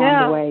on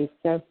the way,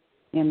 so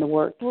in the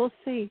works. We'll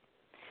see.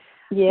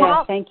 Yeah,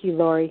 well, thank you,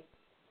 Lori.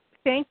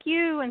 Thank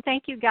you, and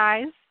thank you,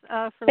 guys.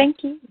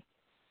 Thank you.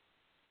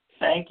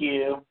 Thank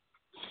you.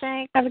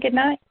 Thanks. Have a good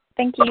night.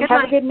 Thank you.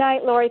 Have a good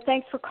night, Lori.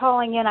 Thanks for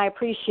calling in. I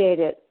appreciate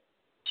it.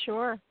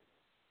 Sure.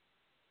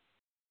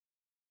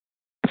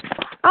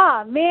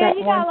 Man,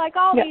 you got like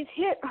all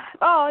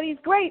these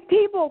great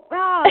people.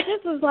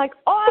 This is like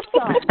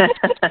awesome.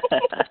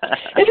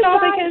 It's all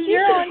because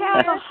you should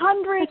have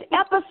 100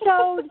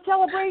 episode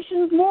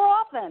celebrations more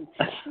often.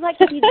 Like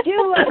if you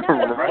do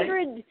another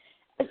 100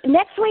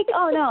 Next week?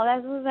 Oh no,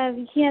 that's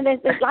you can't.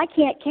 I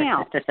can't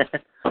count.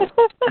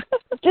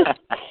 Just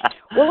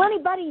will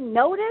anybody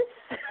notice?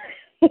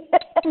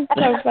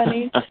 So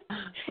funny.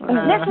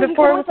 Next week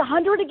it's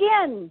 100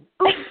 again.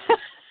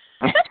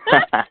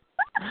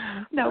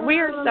 No, we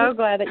are so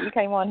glad that you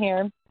came on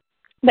here.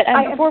 But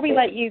before we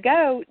let you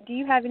go, do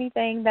you have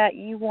anything that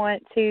you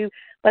want to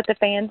let the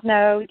fans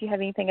know? Do you have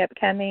anything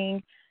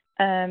upcoming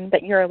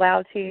that you're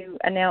allowed to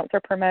announce or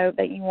promote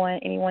that you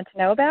want anyone to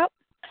know about?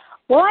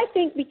 Well, I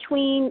think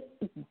between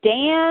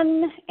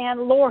Dan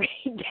and Lori,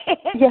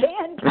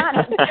 Dan kind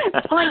of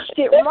punched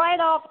it right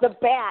off the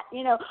bat.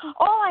 You know,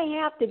 all I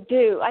have to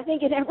do, I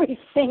think in every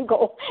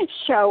single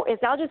show, is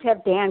I'll just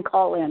have Dan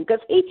call in because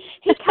he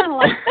kind of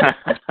like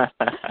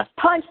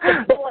punched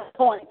the bullet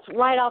points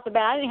right off the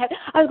bat.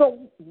 I was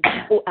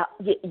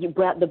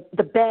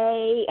the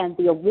Bay and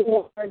the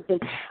awards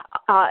and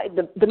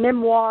the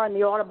memoir and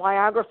the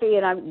autobiography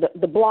and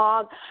the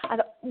blog. I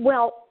thought,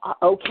 well,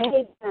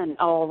 okay then,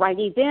 all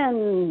righty then.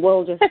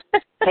 We'll just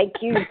take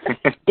you,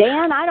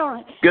 Dan. I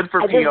don't. Good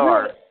for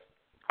PR.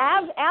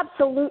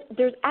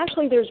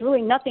 Really, there's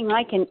really nothing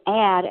I can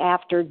add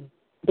after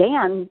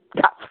Dan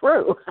got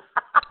through.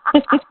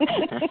 Dan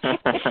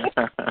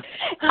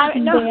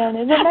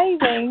is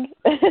amazing.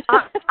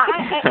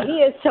 He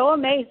is so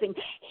amazing.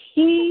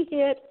 He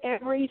hit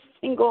every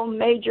single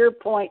major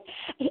point.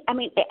 He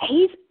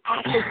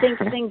actually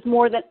thinks things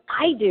more than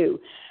I do.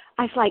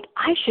 I was like,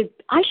 I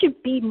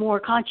should be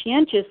more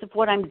conscientious of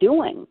what I'm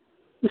doing.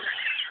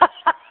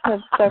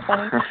 That's so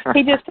funny.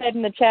 He just said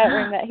in the chat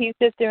room that he's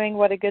just doing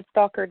what a good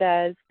stalker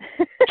does.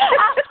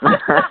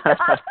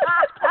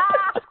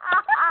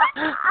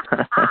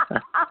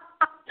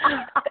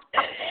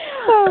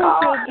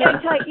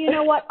 You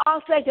know what?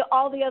 I'll say to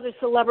all the other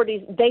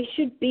celebrities, they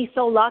should be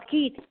so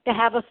lucky to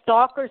have a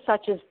stalker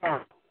such as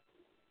that.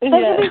 They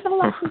should be so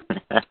lucky.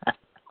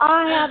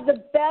 I have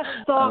the best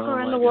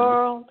stalker in the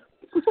world.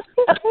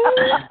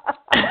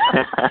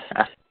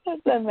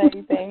 That's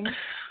amazing.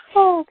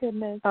 Oh,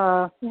 goodness.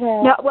 I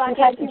guess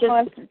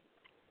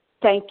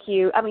thank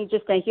you.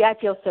 Just thank you. I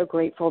feel so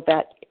grateful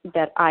that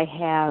I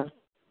have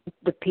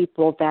the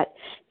people that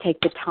take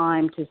the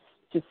time to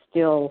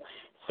still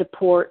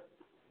support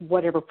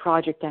whatever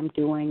project I'm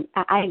doing.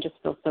 I just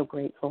feel so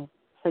grateful.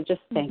 So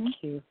just thank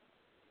you.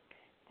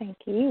 Thank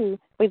you.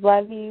 We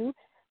love you,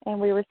 and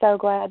we were so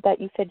glad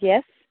that you said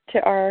yes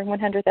to our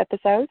 100th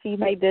episode. You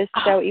made this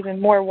show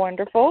even more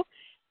wonderful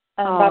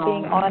by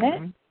being on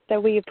it. So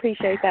we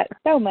appreciate that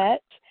so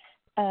much.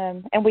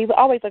 And we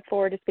always look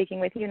forward to speaking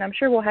with you, and I'm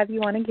sure we'll have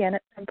you on again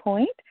at some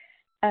point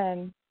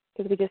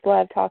because we just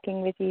love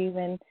talking with you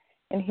and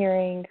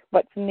hearing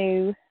what's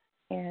new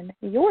in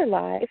your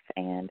life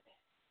and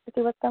to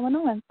see what's going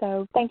on.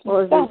 So thank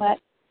you so much.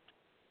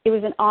 It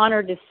was an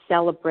honor to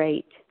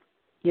celebrate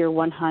your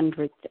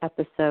 100th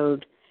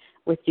episode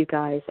with you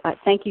guys.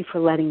 Thank you for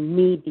letting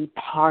me be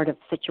part of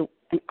such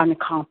an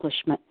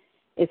accomplishment.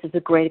 This is a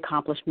great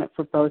accomplishment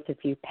for both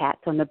of you.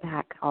 Pats on the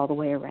back all the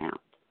way around.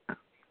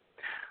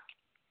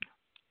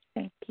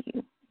 Thank you.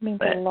 It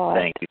means a lot.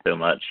 Thank you so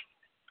much.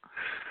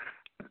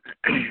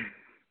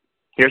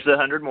 Here's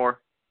 100 more.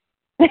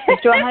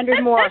 Here's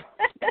 100 more.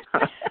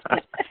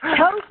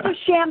 Toast of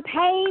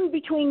champagne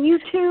between you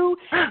two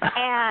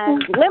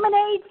and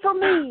lemonade for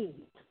me.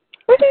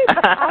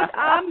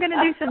 I'm going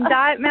to do some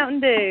Diet Mountain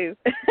Dew.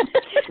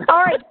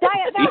 All right,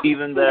 Diet Mountain Dew.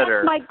 Even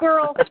better. That's my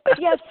girl.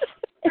 Yes.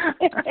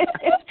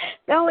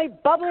 The only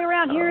bubbly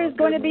around here is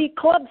going to be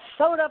club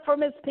soda for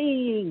Miss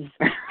Pease.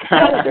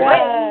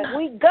 Away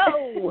we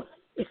go.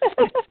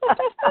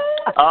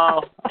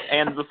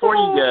 And before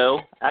you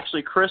go,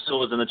 actually, Crystal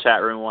was in the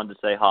chat room and wanted to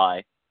say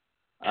hi.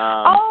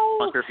 I'm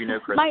not sure if you know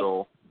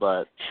Crystal,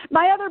 but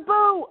my other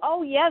boo.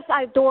 Oh yes,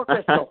 I adore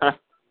Crystal.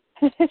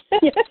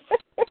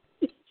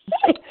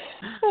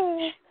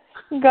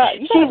 God,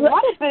 she's a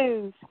lot of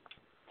boos.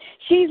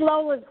 She's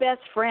Lola's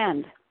best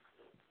friend.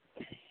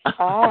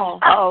 Oh,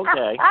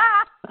 okay.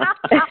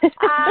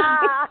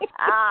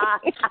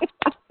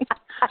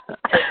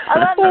 I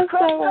love you,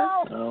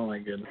 Crystal. Oh my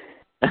goodness.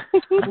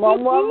 More.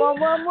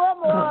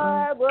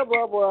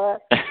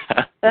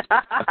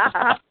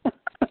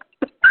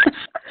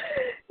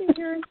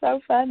 You're so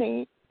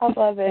funny. I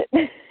love it.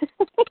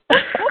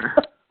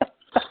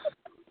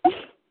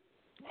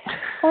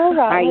 All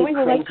right. Well, we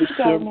will let you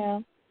go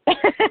now.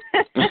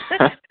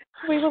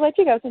 We will let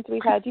you go since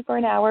we've had you for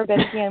an hour. But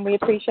again, we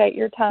appreciate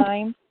your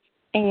time,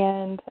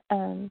 and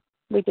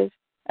we just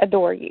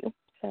adore you.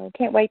 So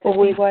can't wait to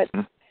see what's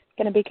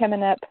going to be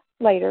coming up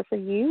later for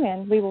you,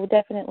 and we will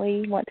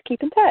definitely want to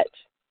keep in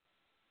touch.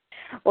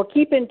 Well,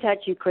 keep in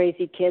touch, you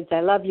crazy kids.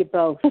 I love you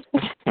both.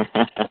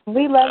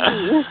 We love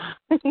you.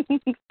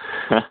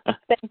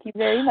 Thank you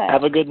very much.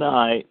 Have a good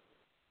night.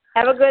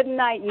 Have a good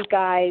night, you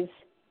guys.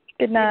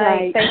 Good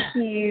night. Thank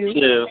you. You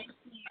too.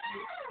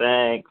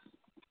 Thanks.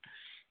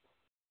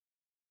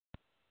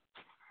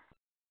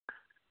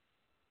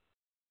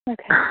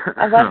 Okay.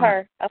 I love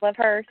her. I love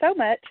her so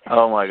much.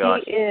 Oh, my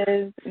gosh. She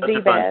is That's the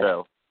a fun best.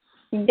 show.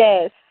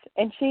 Yes.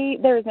 and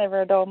there was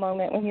never a dull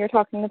moment when you're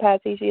talking to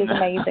Patsy. She is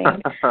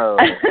amazing. Oh,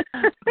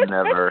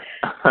 never.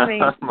 I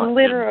mean,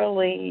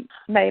 literally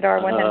made our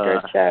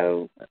 100th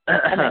show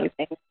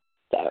amazing.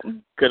 So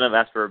couldn't have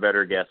asked for a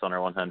better guest on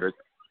our 100th.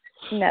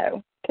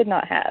 No, could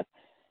not have.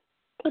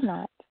 Could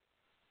not.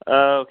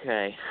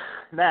 Okay.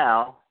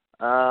 Now,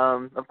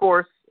 of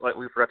course, like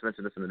we forgot to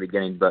mention this in the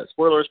beginning, but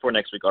spoilers for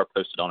next week are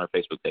posted on our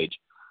Facebook page.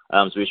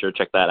 So be sure to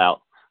check that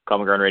out.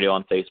 Common Ground Radio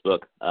on Facebook.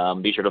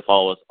 Be sure to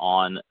follow us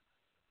on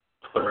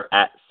Twitter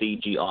at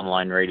CG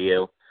Online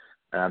Radio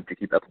to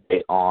keep up to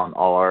date on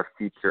all our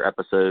future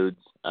episodes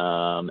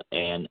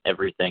and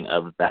everything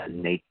of that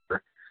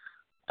nature.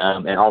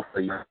 And also,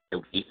 we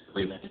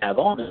may have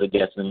on as a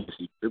guest in the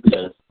future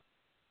because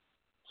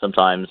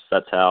sometimes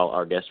that's how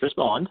our guests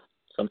respond.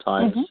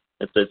 Sometimes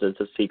it's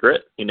a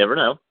secret. You never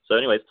know. So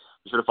anyways,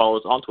 be sure to follow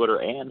us on Twitter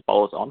and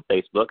follow us on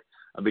Facebook.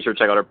 Be sure to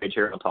check out our page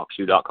here on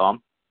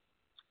TalkShoe.com.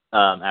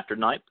 After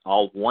tonight,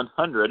 all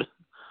 100,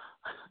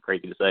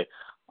 crazy to say,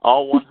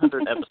 all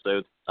 100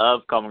 episodes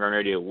of Common Ground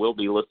Radio will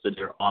be listed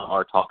here on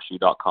our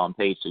TalkShoe.com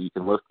page, so you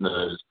can listen to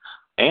those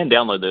and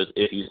download those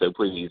if you so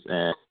please,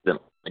 and then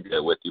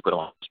go with you, put them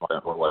on your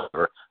smartphone or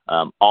whatever.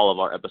 All of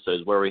our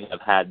episodes where we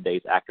have had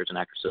days, actors, and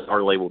actresses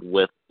are labeled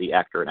with the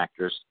actor and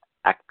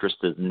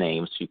actress's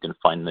names, so you can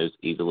find those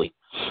easily.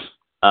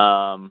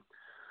 I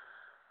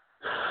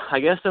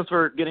guess since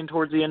we're getting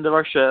towards the end of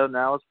our show,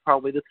 now is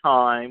probably the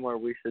time where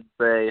we should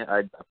say,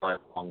 I probably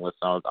have a long list,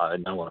 I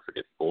don't want to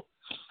forget people.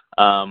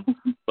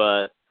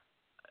 But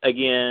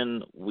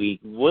again, we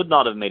would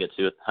not have made it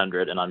to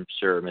 100, and I'm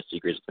sure Misty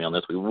agrees with me on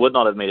this. We would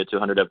not have made it to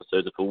 100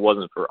 episodes if it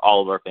wasn't for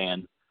all of our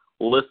fans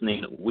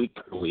listening week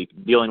after week,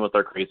 dealing with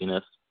our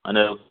craziness. I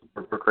know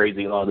we're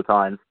crazy a lot of the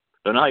times.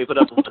 Don't know how you put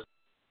up with us,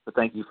 but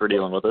thank you for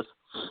dealing with us.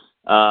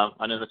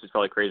 I know this is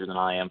probably crazier than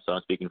I am, so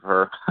I'm speaking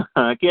for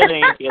her.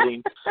 Kidding.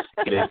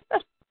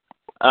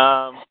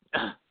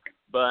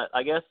 But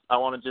I guess I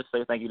want to just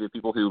say thank you to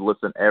people who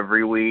listen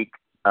every week.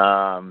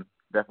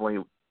 Definitely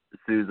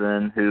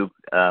Susan, who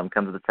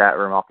comes to the chat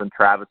room often,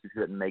 Travis, who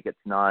couldn't make it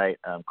tonight,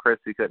 Chris,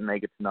 who couldn't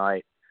make it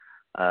tonight.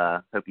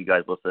 Hope you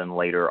guys listen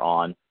later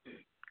on.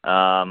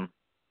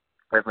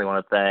 Definitely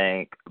want to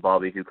thank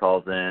Bobby, who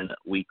calls in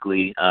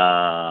weekly.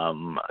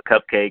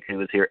 Cupcake, who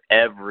is here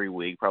every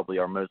week, probably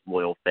our most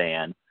loyal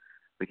fan.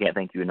 We can't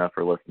thank you enough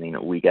for listening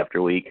week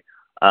after week.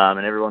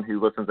 And everyone who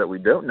listens that we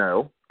don't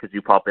know, because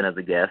you pop in as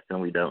a guest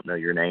and we don't know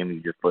your name, you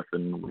just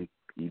listen,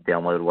 you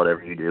download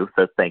whatever you do.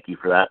 So thank you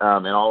for that.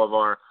 And all of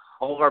our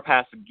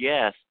past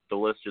guests, the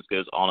list just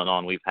goes on and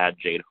on. We've had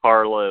Jade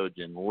Harlow,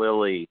 Jen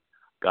Lilly,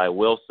 Guy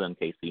Wilson,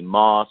 Casey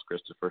Moss,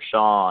 Christopher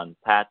Sean,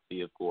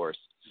 Patsy, of course.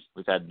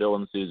 We've had Bill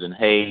and Susan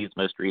Hayes.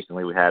 Most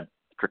recently, we had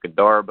Tricka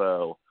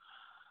Darbo.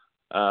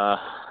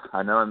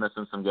 I know I'm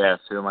missing some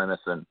guests. Who am I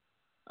missing?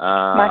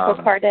 Michael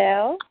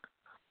Cardell.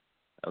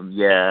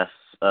 Yes.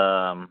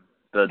 Guy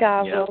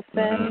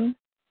Wilson.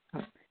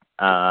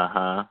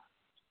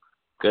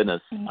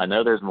 Goodness. I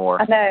know there's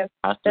more. I know.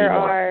 There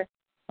are.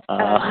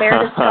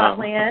 Meredith Scott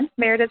Lynn.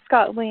 Meredith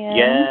Scott Lynn.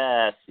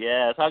 Yes.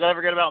 How could I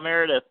forget about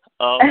Meredith?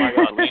 Oh, my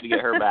God. We need to get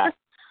her back.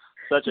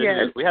 Such a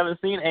good. We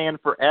haven't seen Anne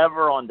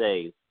forever on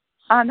days.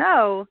 I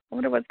know. I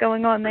wonder what's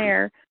going on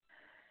there.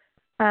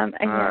 And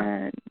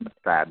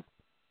sad.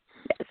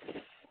 Yes.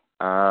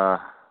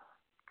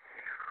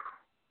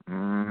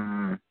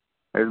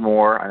 There's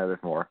more. I know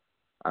there's more.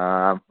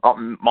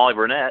 Molly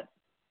Burnett.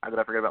 How could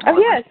I forget about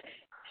Molly? Oh, yes.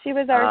 She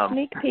was our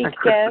sneak peek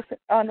guest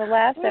on the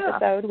last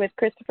episode with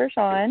Christopher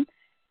Sean.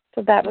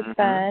 So that was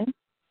fun.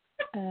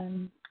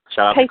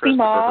 Shout out Casey to Christopher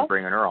Moss. for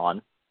bringing her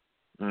on.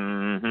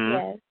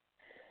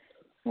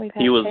 Yes.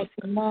 He was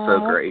so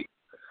great.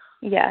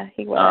 Yeah,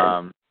 he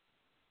was.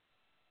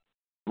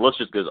 The list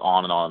just goes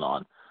on and on and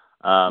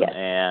on.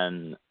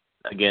 And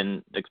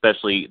again,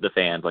 especially the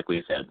fans, like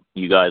we said,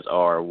 you guys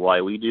are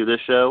why we do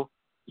this show.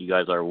 You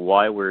guys are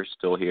why we're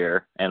still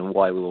here and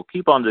why we will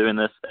keep on doing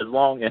this as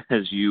long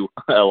as you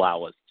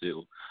allow us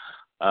to.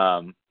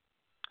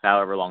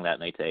 However long that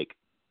may take.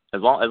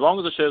 As long as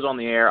the show's on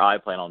the air, I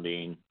plan on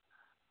being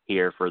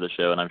here for the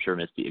show, and I'm sure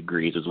Misty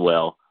agrees as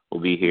well.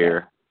 We'll be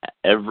here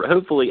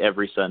hopefully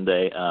every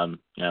Sunday,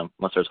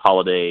 unless there's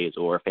holidays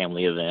or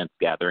family events,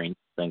 gatherings,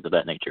 things of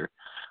that nature.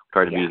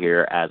 Try to be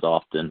here as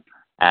often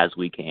as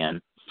we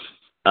can.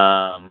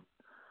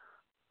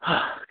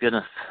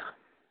 Goodness.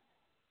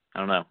 I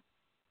don't know.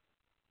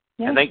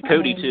 Yeah, and thank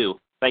Cody, too.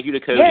 Thank you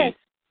to Cody,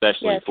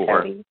 especially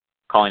for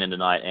calling in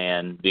tonight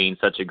and being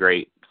such a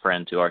great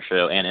friend to our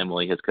show, and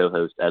Emily, his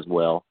co-host, as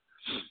well.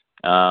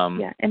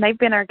 And they've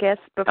been our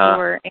guests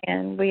before,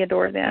 and we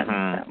adore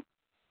them. So.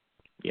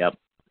 Yep.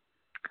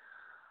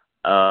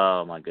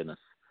 Oh, my goodness.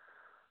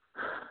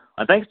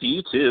 And thanks to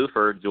you, too,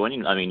 for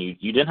joining. I mean,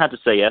 you didn't have to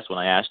say yes when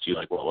I asked you,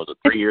 what was it,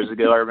 3 years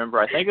ago, I remember?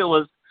 I think it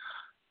was,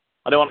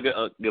 I don't want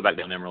to go back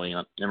down memory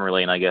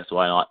lane, I guess,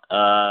 why not?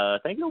 I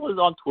think it was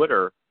on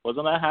Twitter.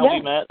 Wasn't that how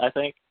we met? I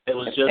think it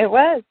was just. It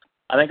was.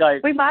 I think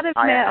we might have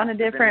met on a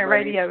different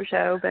radio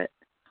show, but,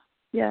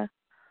 yeah.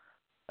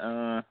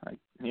 That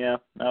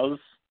was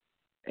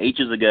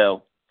ages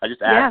ago. I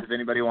just asked if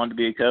anybody wanted to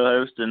be a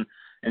co-host, and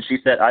And she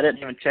said, I didn't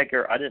even check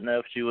her. I didn't know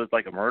if she was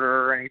like a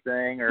murderer or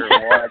anything or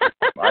what.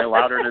 I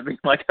allowed her to be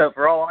like,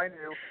 for all I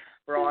knew.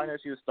 For all I know,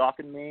 she was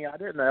stalking me. I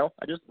didn't know.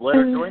 I just let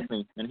her join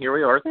me. And here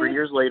we are 3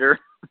 years later,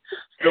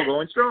 still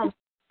going strong.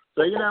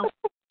 So, you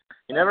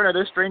never know.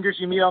 Those strangers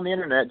you meet on the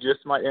Internet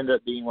just might end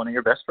up being one of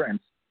your best friends.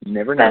 You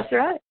never know. That's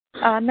right.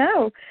 I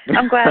know.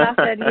 I'm glad I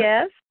said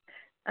yes.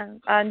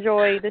 I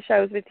enjoy the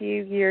shows with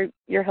you.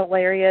 You're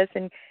hilarious,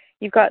 and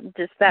you've got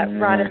just that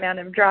right amount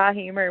of dry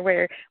humor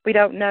where we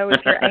don't know if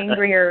you're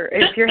angry or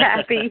if you're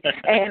happy,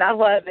 and I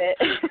love it.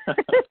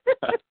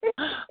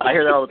 I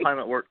hear that all the time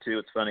at work, too.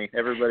 It's funny.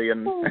 Everybody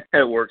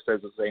at work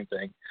says the same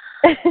thing.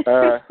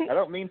 I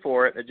don't mean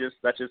for it.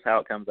 That's just how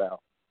it comes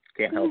out.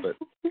 Can't help it.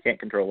 Can't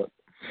control it.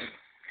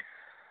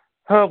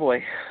 Oh,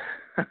 boy.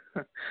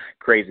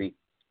 Crazy.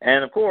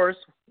 And, of course,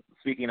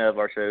 speaking of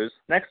our shows,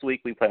 next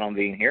week we plan on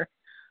being here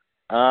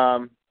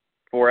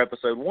for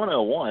episode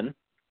 101.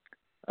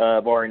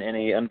 Barring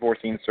any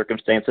unforeseen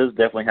circumstances,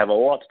 definitely have a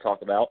lot to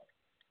talk about.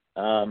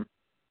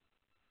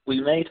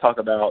 We may talk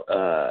about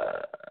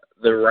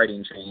the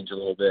writing change a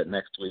little bit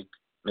next week.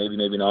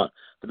 Maybe not.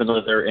 Depends on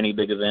if there are any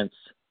big events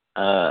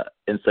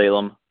in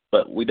Salem.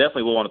 But we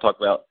definitely will want to talk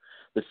about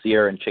the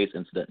Sierra and Chase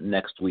incident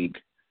next week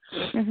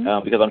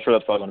because I'm sure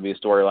that's probably going to be a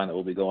storyline that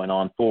will be going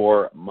on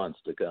for months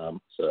to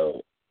come.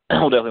 So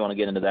we'll definitely want to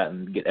get into that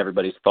and get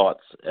everybody's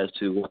thoughts as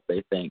to what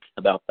they think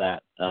about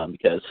that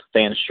because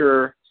fans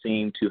sure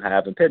seem to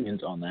have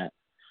opinions on that.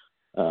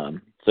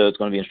 So it's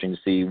going to be interesting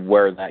to see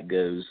where that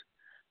goes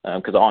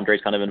because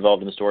Andre's kind of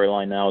involved in the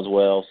storyline now as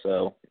well.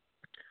 So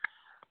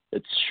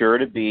it's sure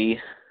to be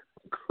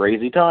a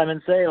crazy time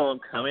in Salem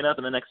coming up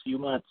in the next few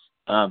months,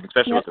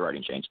 especially with the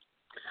writing change.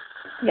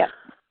 Yep.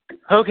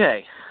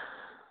 Okay.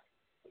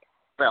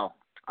 Well,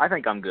 I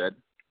think I'm good.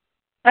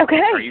 Okay.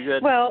 Are you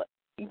good? Well,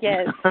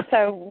 yes.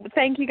 So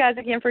thank you guys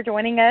again for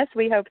joining us.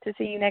 We hope to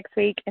see you next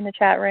week in the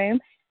chat room.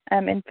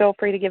 And feel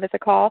free to give us a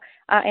call.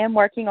 I am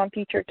working on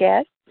future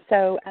guests,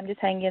 so I'm just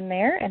hanging in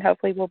there, and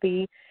hopefully we'll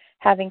be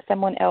having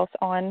someone else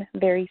on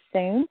very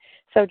soon.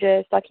 So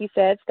just like you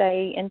said,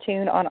 stay in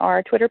tune on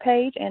our Twitter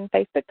page and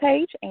Facebook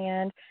page,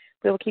 and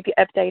we will keep you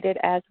updated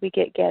as we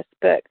get guests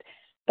booked.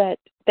 But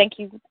thank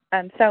you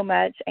so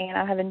much, and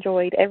I have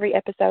enjoyed every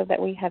episode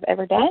that we have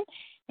ever done,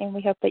 and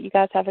we hope that you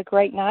guys have a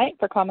great night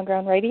for Common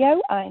Ground Radio.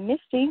 I'm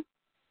Misty.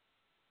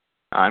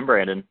 I'm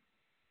Brandon.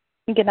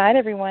 Good night,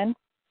 everyone.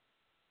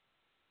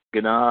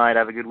 Good night.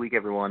 Have a good week,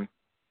 everyone.